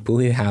of people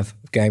who have,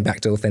 going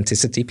back to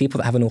authenticity, people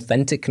that have an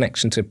authentic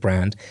connection to a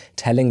brand,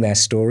 telling their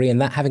story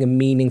and that having a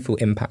meaningful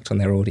impact on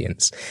their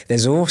audience.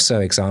 There's also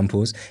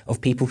examples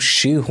of people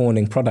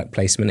shoehorning product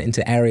placement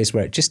into areas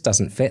where it just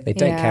doesn't fit. They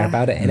don't care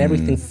about it and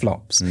everything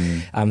flops.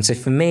 So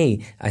for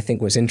me, I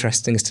think what's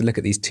interesting is to look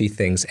at these two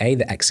things. A,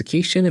 the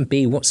execution, and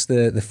B, what's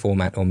the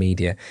format or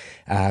media.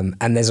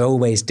 And there's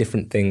always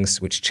different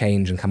things which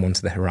change and come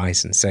onto the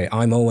horizon. So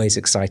I'm always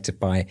excited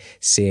by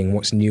seeing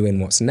what's new and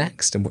what's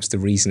next and what's the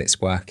reason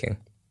it's working.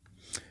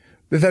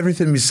 With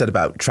everything we said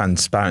about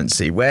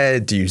transparency, where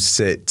do you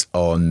sit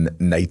on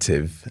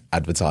native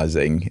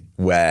advertising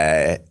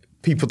where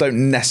people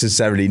don't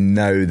necessarily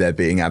know they're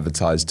being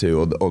advertised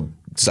to, or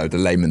so the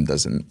layman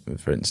doesn't,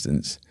 for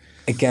instance?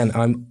 Again,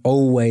 I'm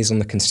always on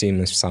the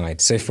consumer side.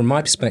 So from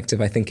my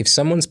perspective, I think if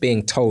someone's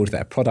being told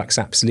that a product's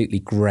absolutely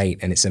great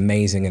and it's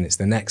amazing and it's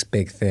the next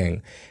big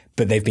thing,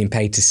 but they've been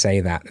paid to say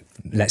that,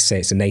 let's say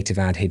it's a native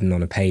ad hidden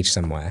on a page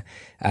somewhere,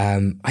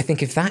 I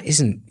think if that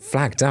isn't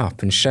flagged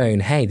up and shown,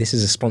 hey, this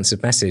is a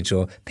sponsored message,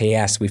 or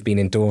PS, we've been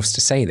endorsed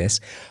to say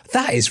this,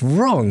 that is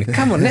wrong.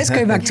 Come on, let's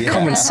go back to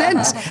common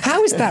sense.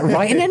 How is that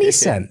right in any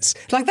sense?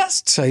 Like,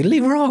 that's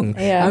totally wrong.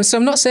 So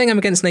I'm not saying I'm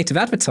against native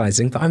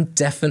advertising, but I'm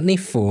definitely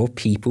for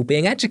people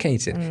being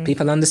educated,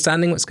 people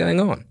understanding what's going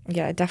on.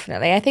 Yeah,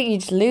 definitely. I think you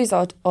just lose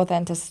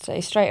authenticity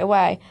straight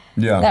away.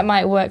 Yeah. That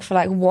might work for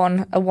like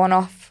a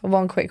one-off,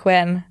 one quick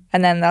win,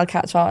 and then they'll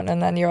catch on,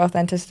 and then your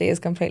authenticity is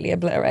completely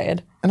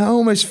obliterated. And I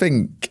almost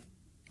think,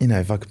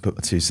 if I could put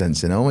my 2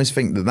 cents in, I almost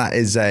think that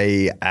is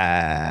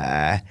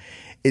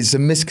it's a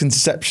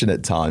misconception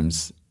at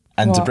times.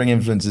 And What? to bring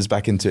influencers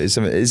back into it,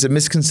 it's a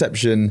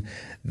misconception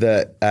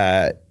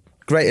that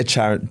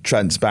greater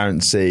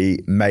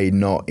transparency may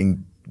not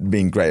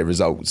mean greater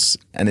results.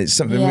 And it's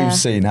something we've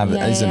seen,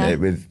 isn't it,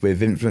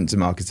 with influencer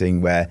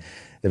marketing, where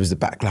there was the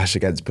backlash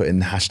against putting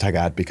the hashtag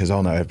ad because,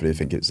 everybody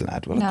think it's an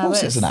ad. Well, of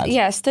course it's an ad.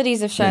 Yeah,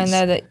 studies have shown,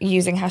 though, that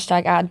using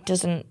hashtag ad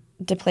doesn't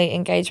deplete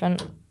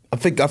engagement. I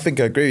think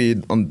I agree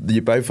with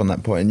you both on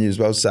that point, and you as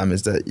well, Sam,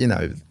 is that,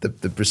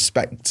 the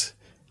respect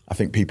I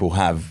think people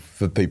have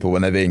for people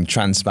when they're being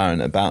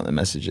transparent about their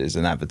messages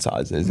and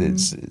advertisers,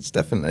 it's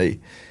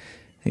definitely,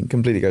 it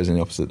completely goes in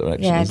the opposite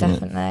direction, doesn't it?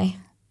 Definitely.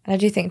 And I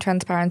do think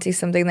transparency is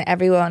something that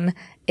everyone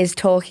is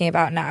talking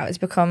about now. It's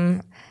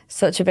become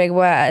such a big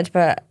word,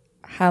 but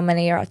how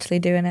many are actually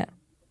doing it?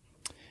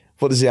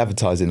 What does the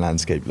advertising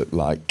landscape look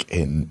like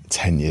in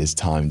 10 years'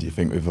 time, do you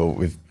think, with all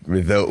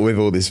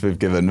this we've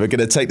given? We're going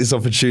to take this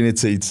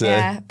opportunity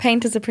to...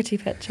 paint us a pretty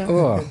picture.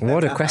 Oh,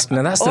 what a question.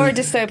 Now, or a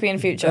dystopian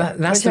future.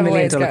 That's the $1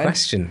 million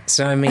question.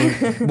 So, I mean,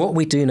 what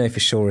we do know for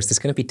sure is there's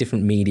going to be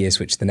different medias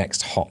which are the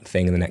next hot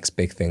thing and the next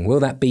big thing. Will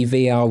that be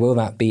VR? Will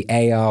that be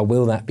AR?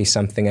 Will that be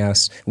something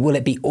else? Will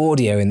it be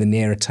audio in the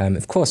nearer term?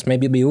 Of course,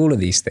 maybe it'll be all of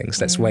these things.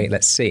 Let's wait,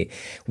 let's see.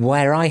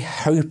 Where I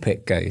hope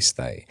it goes,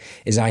 though,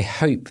 is I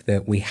hope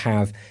that we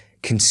have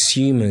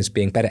consumers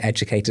being better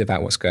educated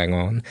about what's going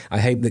on. I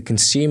hope that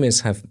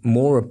consumers have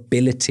more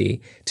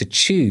ability to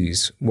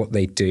choose what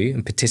they do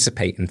and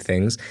participate in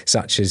things,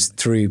 such as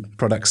through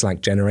products like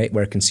Generate,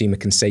 where a consumer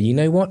can say, you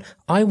know what,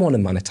 I want to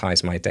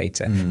monetize my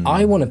data.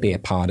 I want to be a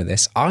part of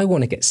this. I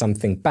want to get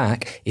something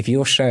back if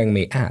you're showing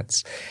me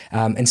ads.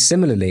 And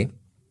similarly,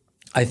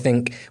 I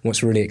think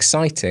what's really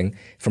exciting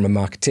from a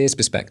marketeer's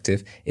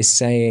perspective is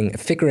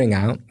figuring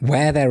out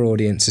where their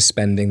audience is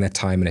spending their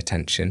time and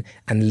attention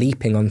and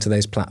leaping onto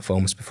those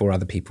platforms before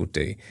other people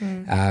do.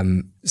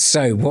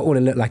 So what will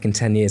it look like in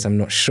 10 years? I'm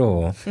not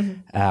sure.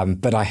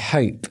 But I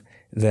hope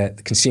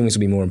that consumers will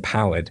be more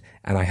empowered,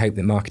 and I hope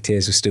that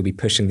marketeers will still be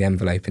pushing the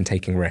envelope and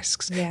taking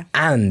risks. Yeah.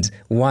 And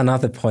one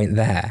other point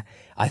there,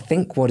 I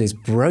think what is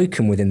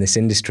broken within this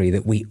industry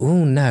that we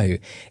all know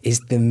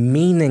is the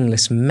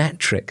meaningless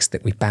metrics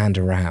that we band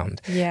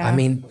around. Yeah. I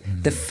mean,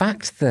 the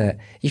fact that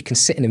you can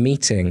sit in a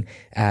meeting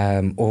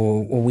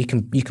or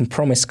you can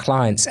promise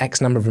clients X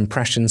number of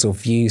impressions or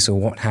views or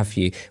what have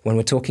you, when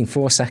we're talking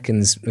 4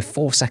 seconds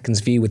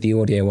view with the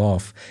audio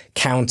off,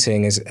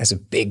 counting as a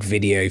big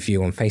video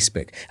view on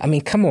Facebook. I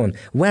mean, come on,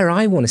 where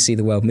I want to see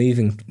the world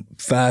moving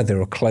further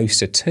or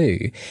closer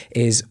to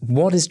is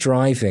what is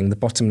driving the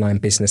bottom line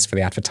business for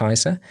the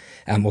advertiser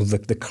or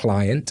the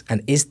client,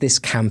 and is this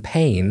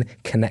campaign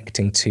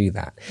connecting to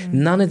that?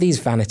 None of these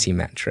vanity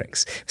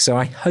metrics. So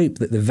I hope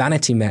that the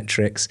vanity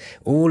metrics,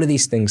 all of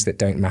these things that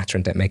don't matter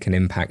and don't make an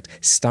impact,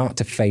 start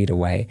to fade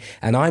away.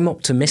 And I'm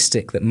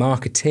optimistic that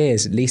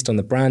marketeers, at least on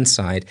the brand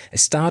side, are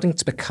starting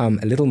to become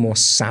a little more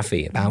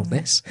savvy about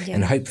this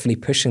and hopefully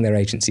pushing their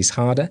agencies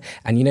harder.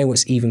 And you know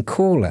what's even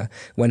cooler?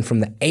 When from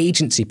the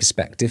agency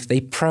perspective, they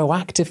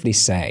proactively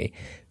say,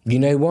 you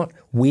know what,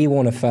 we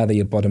want to further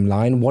your bottom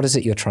line. What is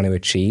it you're trying to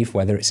achieve?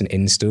 Whether it's an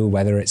install,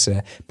 whether it's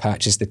a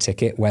purchase the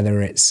ticket,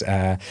 whether it's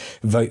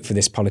vote for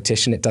this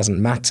politician, it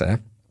doesn't matter.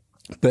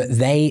 But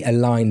they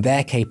align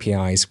their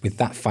KPIs with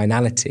that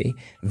finality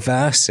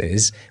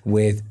versus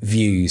with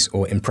views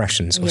or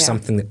impressions or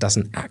something that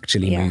doesn't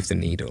actually move the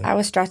needle.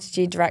 Our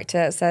strategy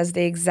director says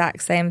the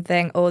exact same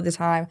thing all the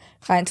time.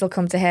 Clients will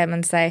come to him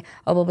and say,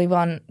 oh, well, we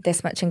want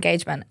this much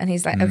engagement. And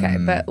he's like, okay,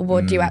 but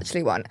what do you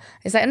actually want?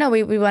 He's like, no,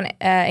 we want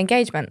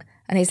engagement.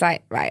 And he's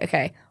like, right,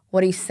 okay,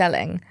 what are you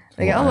selling?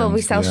 They go, oh, well,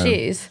 we sell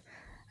shoes.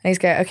 And he's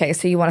going, okay,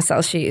 so you want to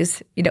sell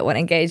shoes, you don't want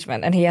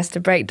engagement. And he has to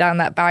break down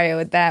that barrier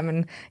with them.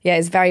 And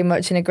it's very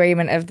much in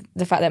agreement of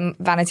the fact that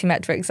vanity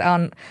metrics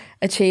aren't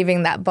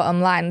achieving that bottom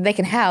line. They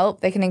can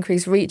help, they can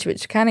increase reach,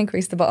 which can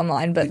increase the bottom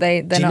line, but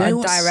they're not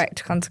a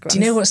direct consequence. Do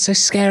you know what's so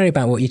scary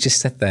about what you just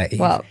said there, Eve?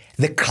 Well,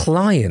 the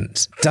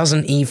client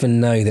doesn't even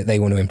know that they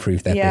want to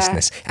improve their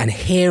business. And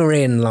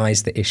herein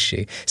lies the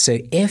issue. So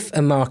if a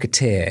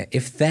marketeer,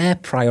 if their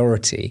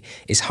priority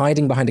is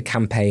hiding behind a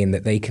campaign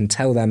that they can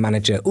tell their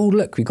manager, oh,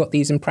 look, we've got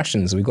these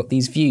impressions, or we've got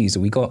these views, or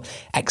we got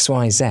X,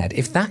 Y, Z.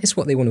 If that is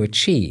what they want to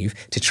achieve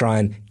to try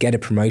and get a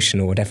promotion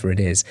or whatever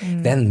it is,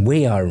 then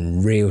we are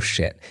in real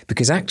shit.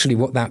 Because actually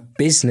what that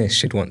business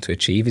should want to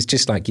achieve is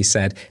just like you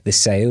said, the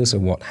sales or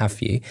what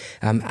have you.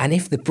 And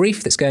if the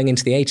brief that's going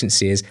into the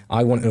agency is,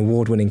 I want an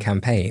award-winning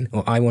campaign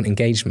or I want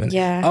engagement.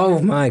 Oh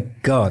my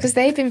God. Because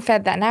they've been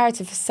fed that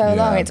narrative for so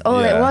long. It's all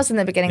it was in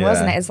the beginning,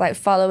 wasn't it? It's like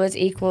followers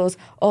equals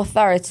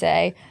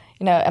authority,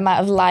 amount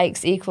of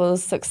likes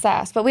equals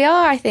success. But we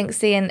are, I think,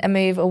 seeing a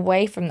move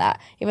away from that.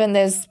 Even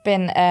there's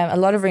been a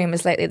lot of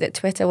rumours lately that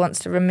Twitter wants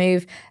to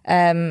remove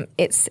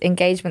its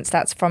engagement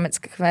stats from its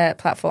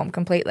platform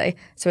completely.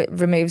 So it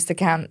removes the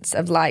counts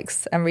of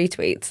likes and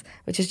retweets,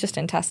 which is just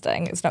in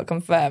testing. It's not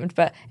confirmed.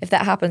 But if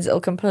that happens,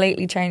 it'll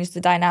completely change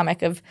the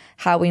dynamic of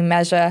how we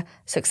measure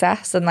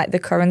success and like the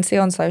currency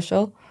on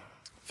social.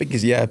 I think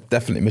it's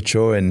definitely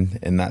mature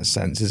in that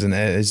sense, isn't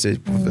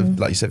it?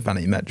 Like you said,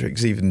 vanity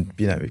metrics, even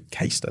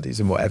case studies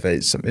and whatever.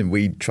 It's something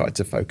we try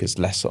to focus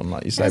less on.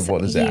 Like you say,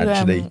 what does it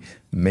actually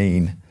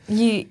mean?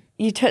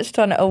 You touched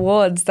on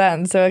awards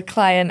then, so a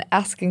client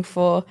asking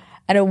for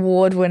an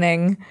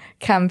award-winning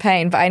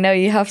campaign, but I know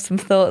you have some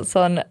thoughts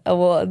on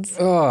awards.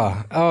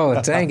 Oh,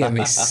 don't get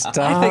me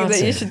started. I think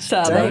that you should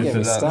start. Don't get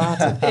me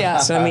started.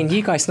 So, I mean,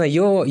 you guys know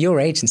your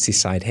agency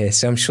side here,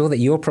 so I'm sure that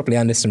you're probably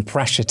under some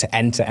pressure to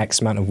enter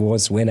X amount of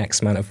awards, win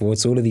X amount of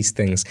awards, all of these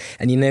things.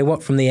 And you know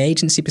what? From the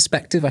agency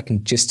perspective, I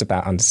can just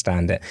about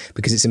understand it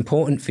because it's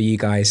important for you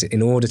guys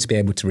in order to be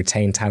able to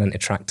retain talent,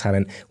 attract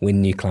talent,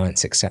 win new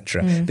clients,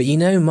 etc. But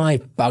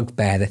my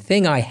bugbear, the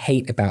thing I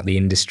hate about the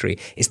industry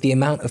is the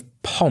amount of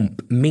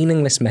pomp,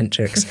 meaningless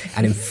metrics,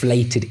 and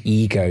inflated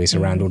egos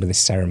around all of this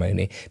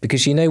ceremony.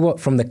 Because you know what?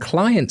 From the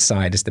client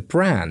side, as the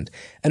brand,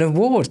 an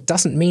award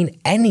doesn't mean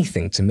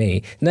anything to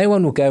me. No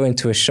one will go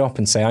into a shop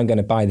and say, I'm going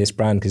to buy this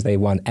brand because they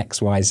won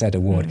XYZ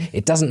award.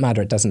 It doesn't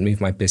matter. It doesn't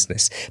move my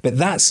business. But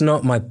that's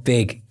not my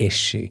big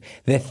issue.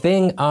 The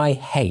thing I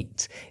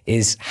hate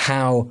is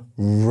how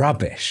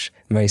rubbish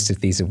most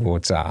of these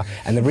awards are.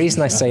 And the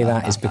reason I say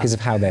that is because of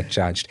how they're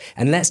judged.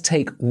 And let's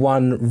take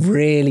one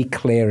really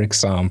clear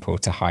example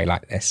to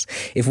highlight this.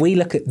 If we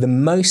look at the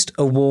most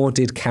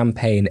awarded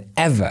campaign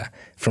ever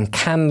from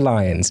Cannes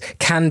Lions,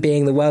 Cannes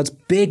being the world's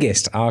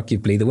biggest,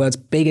 arguably, the world's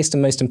biggest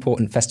and most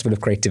important festival of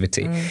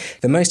creativity.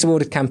 The most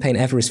awarded campaign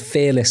ever is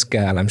Fearless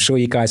Girl. I'm sure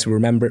you guys will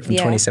remember it from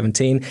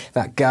 2017.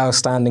 That girl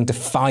standing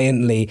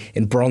defiantly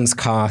in bronze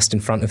cast in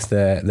front of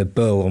the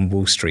bull on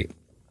Wall Street.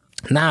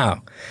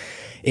 Now,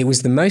 it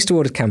was the most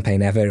awarded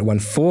campaign ever. It won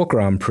 4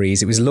 Grand Prix.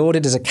 It was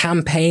lauded as a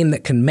campaign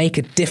that can make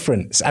a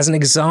difference, as an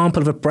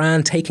example of a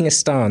brand taking a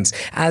stance,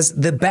 as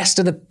the best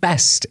of the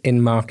best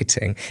in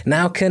marketing.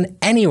 Now, can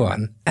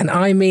anyone, and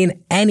I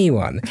mean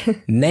anyone,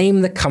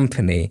 name the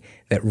company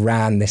that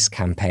ran this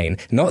campaign?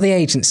 Not the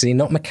agency,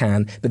 not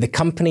McCann, but the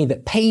company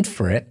that paid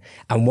for it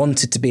and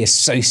wanted to be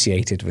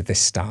associated with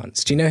this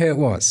stance. Do you know who it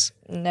was?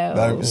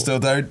 No, still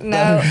don't.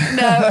 No.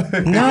 I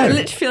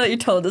literally feel like you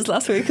told us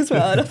last week as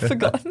well, and I've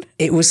forgotten.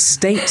 It was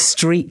State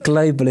Street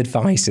Global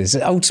Advisors,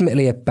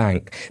 ultimately a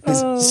bank.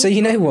 So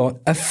you know what?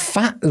 A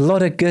fat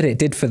lot of good it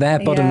did for their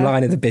bottom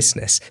line of the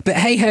business. But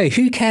hey ho,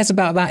 who cares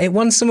about that? It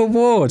won some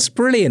awards.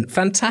 Brilliant,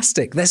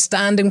 fantastic. They're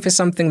standing for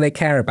something they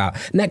care about.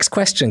 Next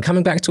question,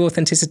 coming back to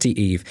authenticity,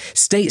 Eve.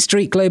 State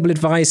Street Global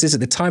Advisors at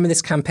the time of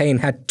this campaign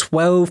had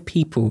 12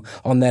 people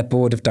on their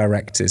board of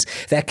directors.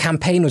 Their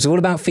campaign was all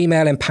about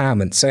female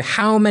empowerment. So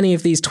how many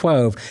of these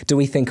 12 do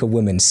we think are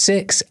women?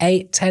 6,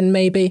 8, 10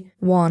 maybe?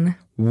 1.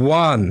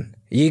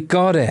 You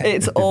got it.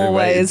 It's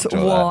always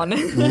 1.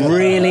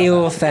 Really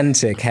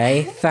authentic,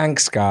 hey?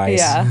 Thanks, guys.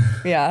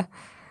 Yeah.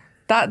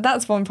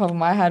 That's one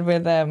problem I had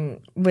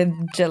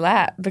with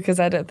Gillette, because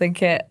I don't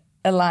think it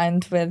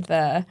aligned with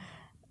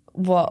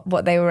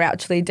what they were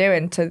actually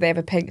doing. So they have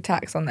a pig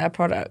tax on their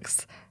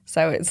products.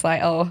 So it's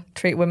like, oh,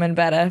 treat women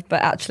better,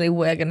 but actually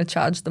we're going to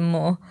charge them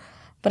more.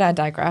 But I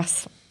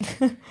digress.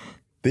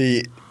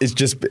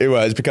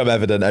 It's become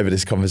evident over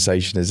this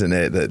conversation, isn't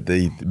it, that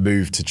the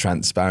move to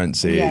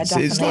transparency.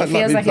 Definitely. It's It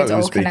feels like it's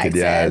all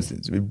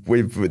connected.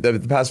 We've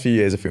the past few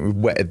years, I think we've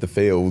wetted the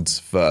fields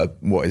for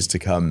what is to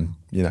come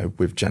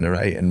with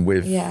Generate and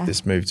with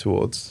this move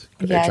towards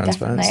transparency.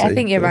 Definitely. I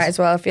think you're right as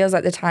well. It feels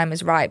like the time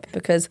is ripe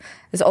because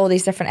there's all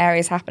these different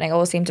areas happening,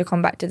 all seem to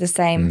come back to the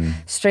same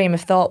stream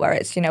of thought where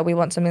it's, we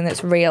want something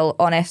that's real,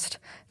 honest,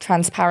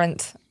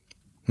 transparent.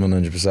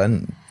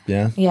 100%.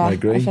 Yeah, I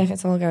agree. I think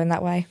it's all going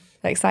that way.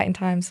 Exciting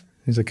times.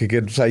 Seems like a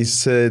good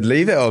place to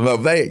leave it on.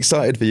 I'm very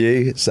excited for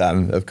you,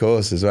 Sam, of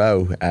course, as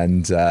well.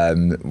 And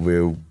depending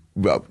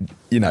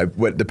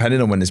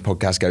on when this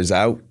podcast goes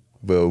out,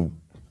 we'll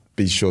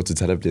be sure to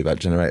tell everybody about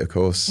Generate, of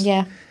course.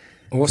 Yeah.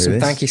 Awesome.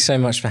 Thank you so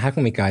much for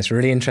having me, guys.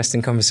 Really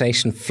interesting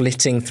conversation,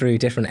 flitting through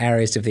different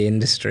areas of the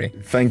industry.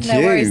 Thank you.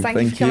 No worries.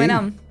 Thank you for coming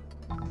on.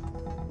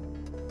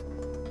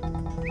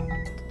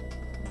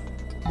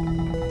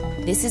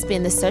 This has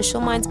been the Social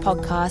Minds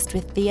podcast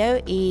with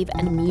Theo, Eve,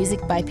 and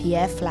music by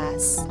Pierre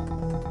Flas.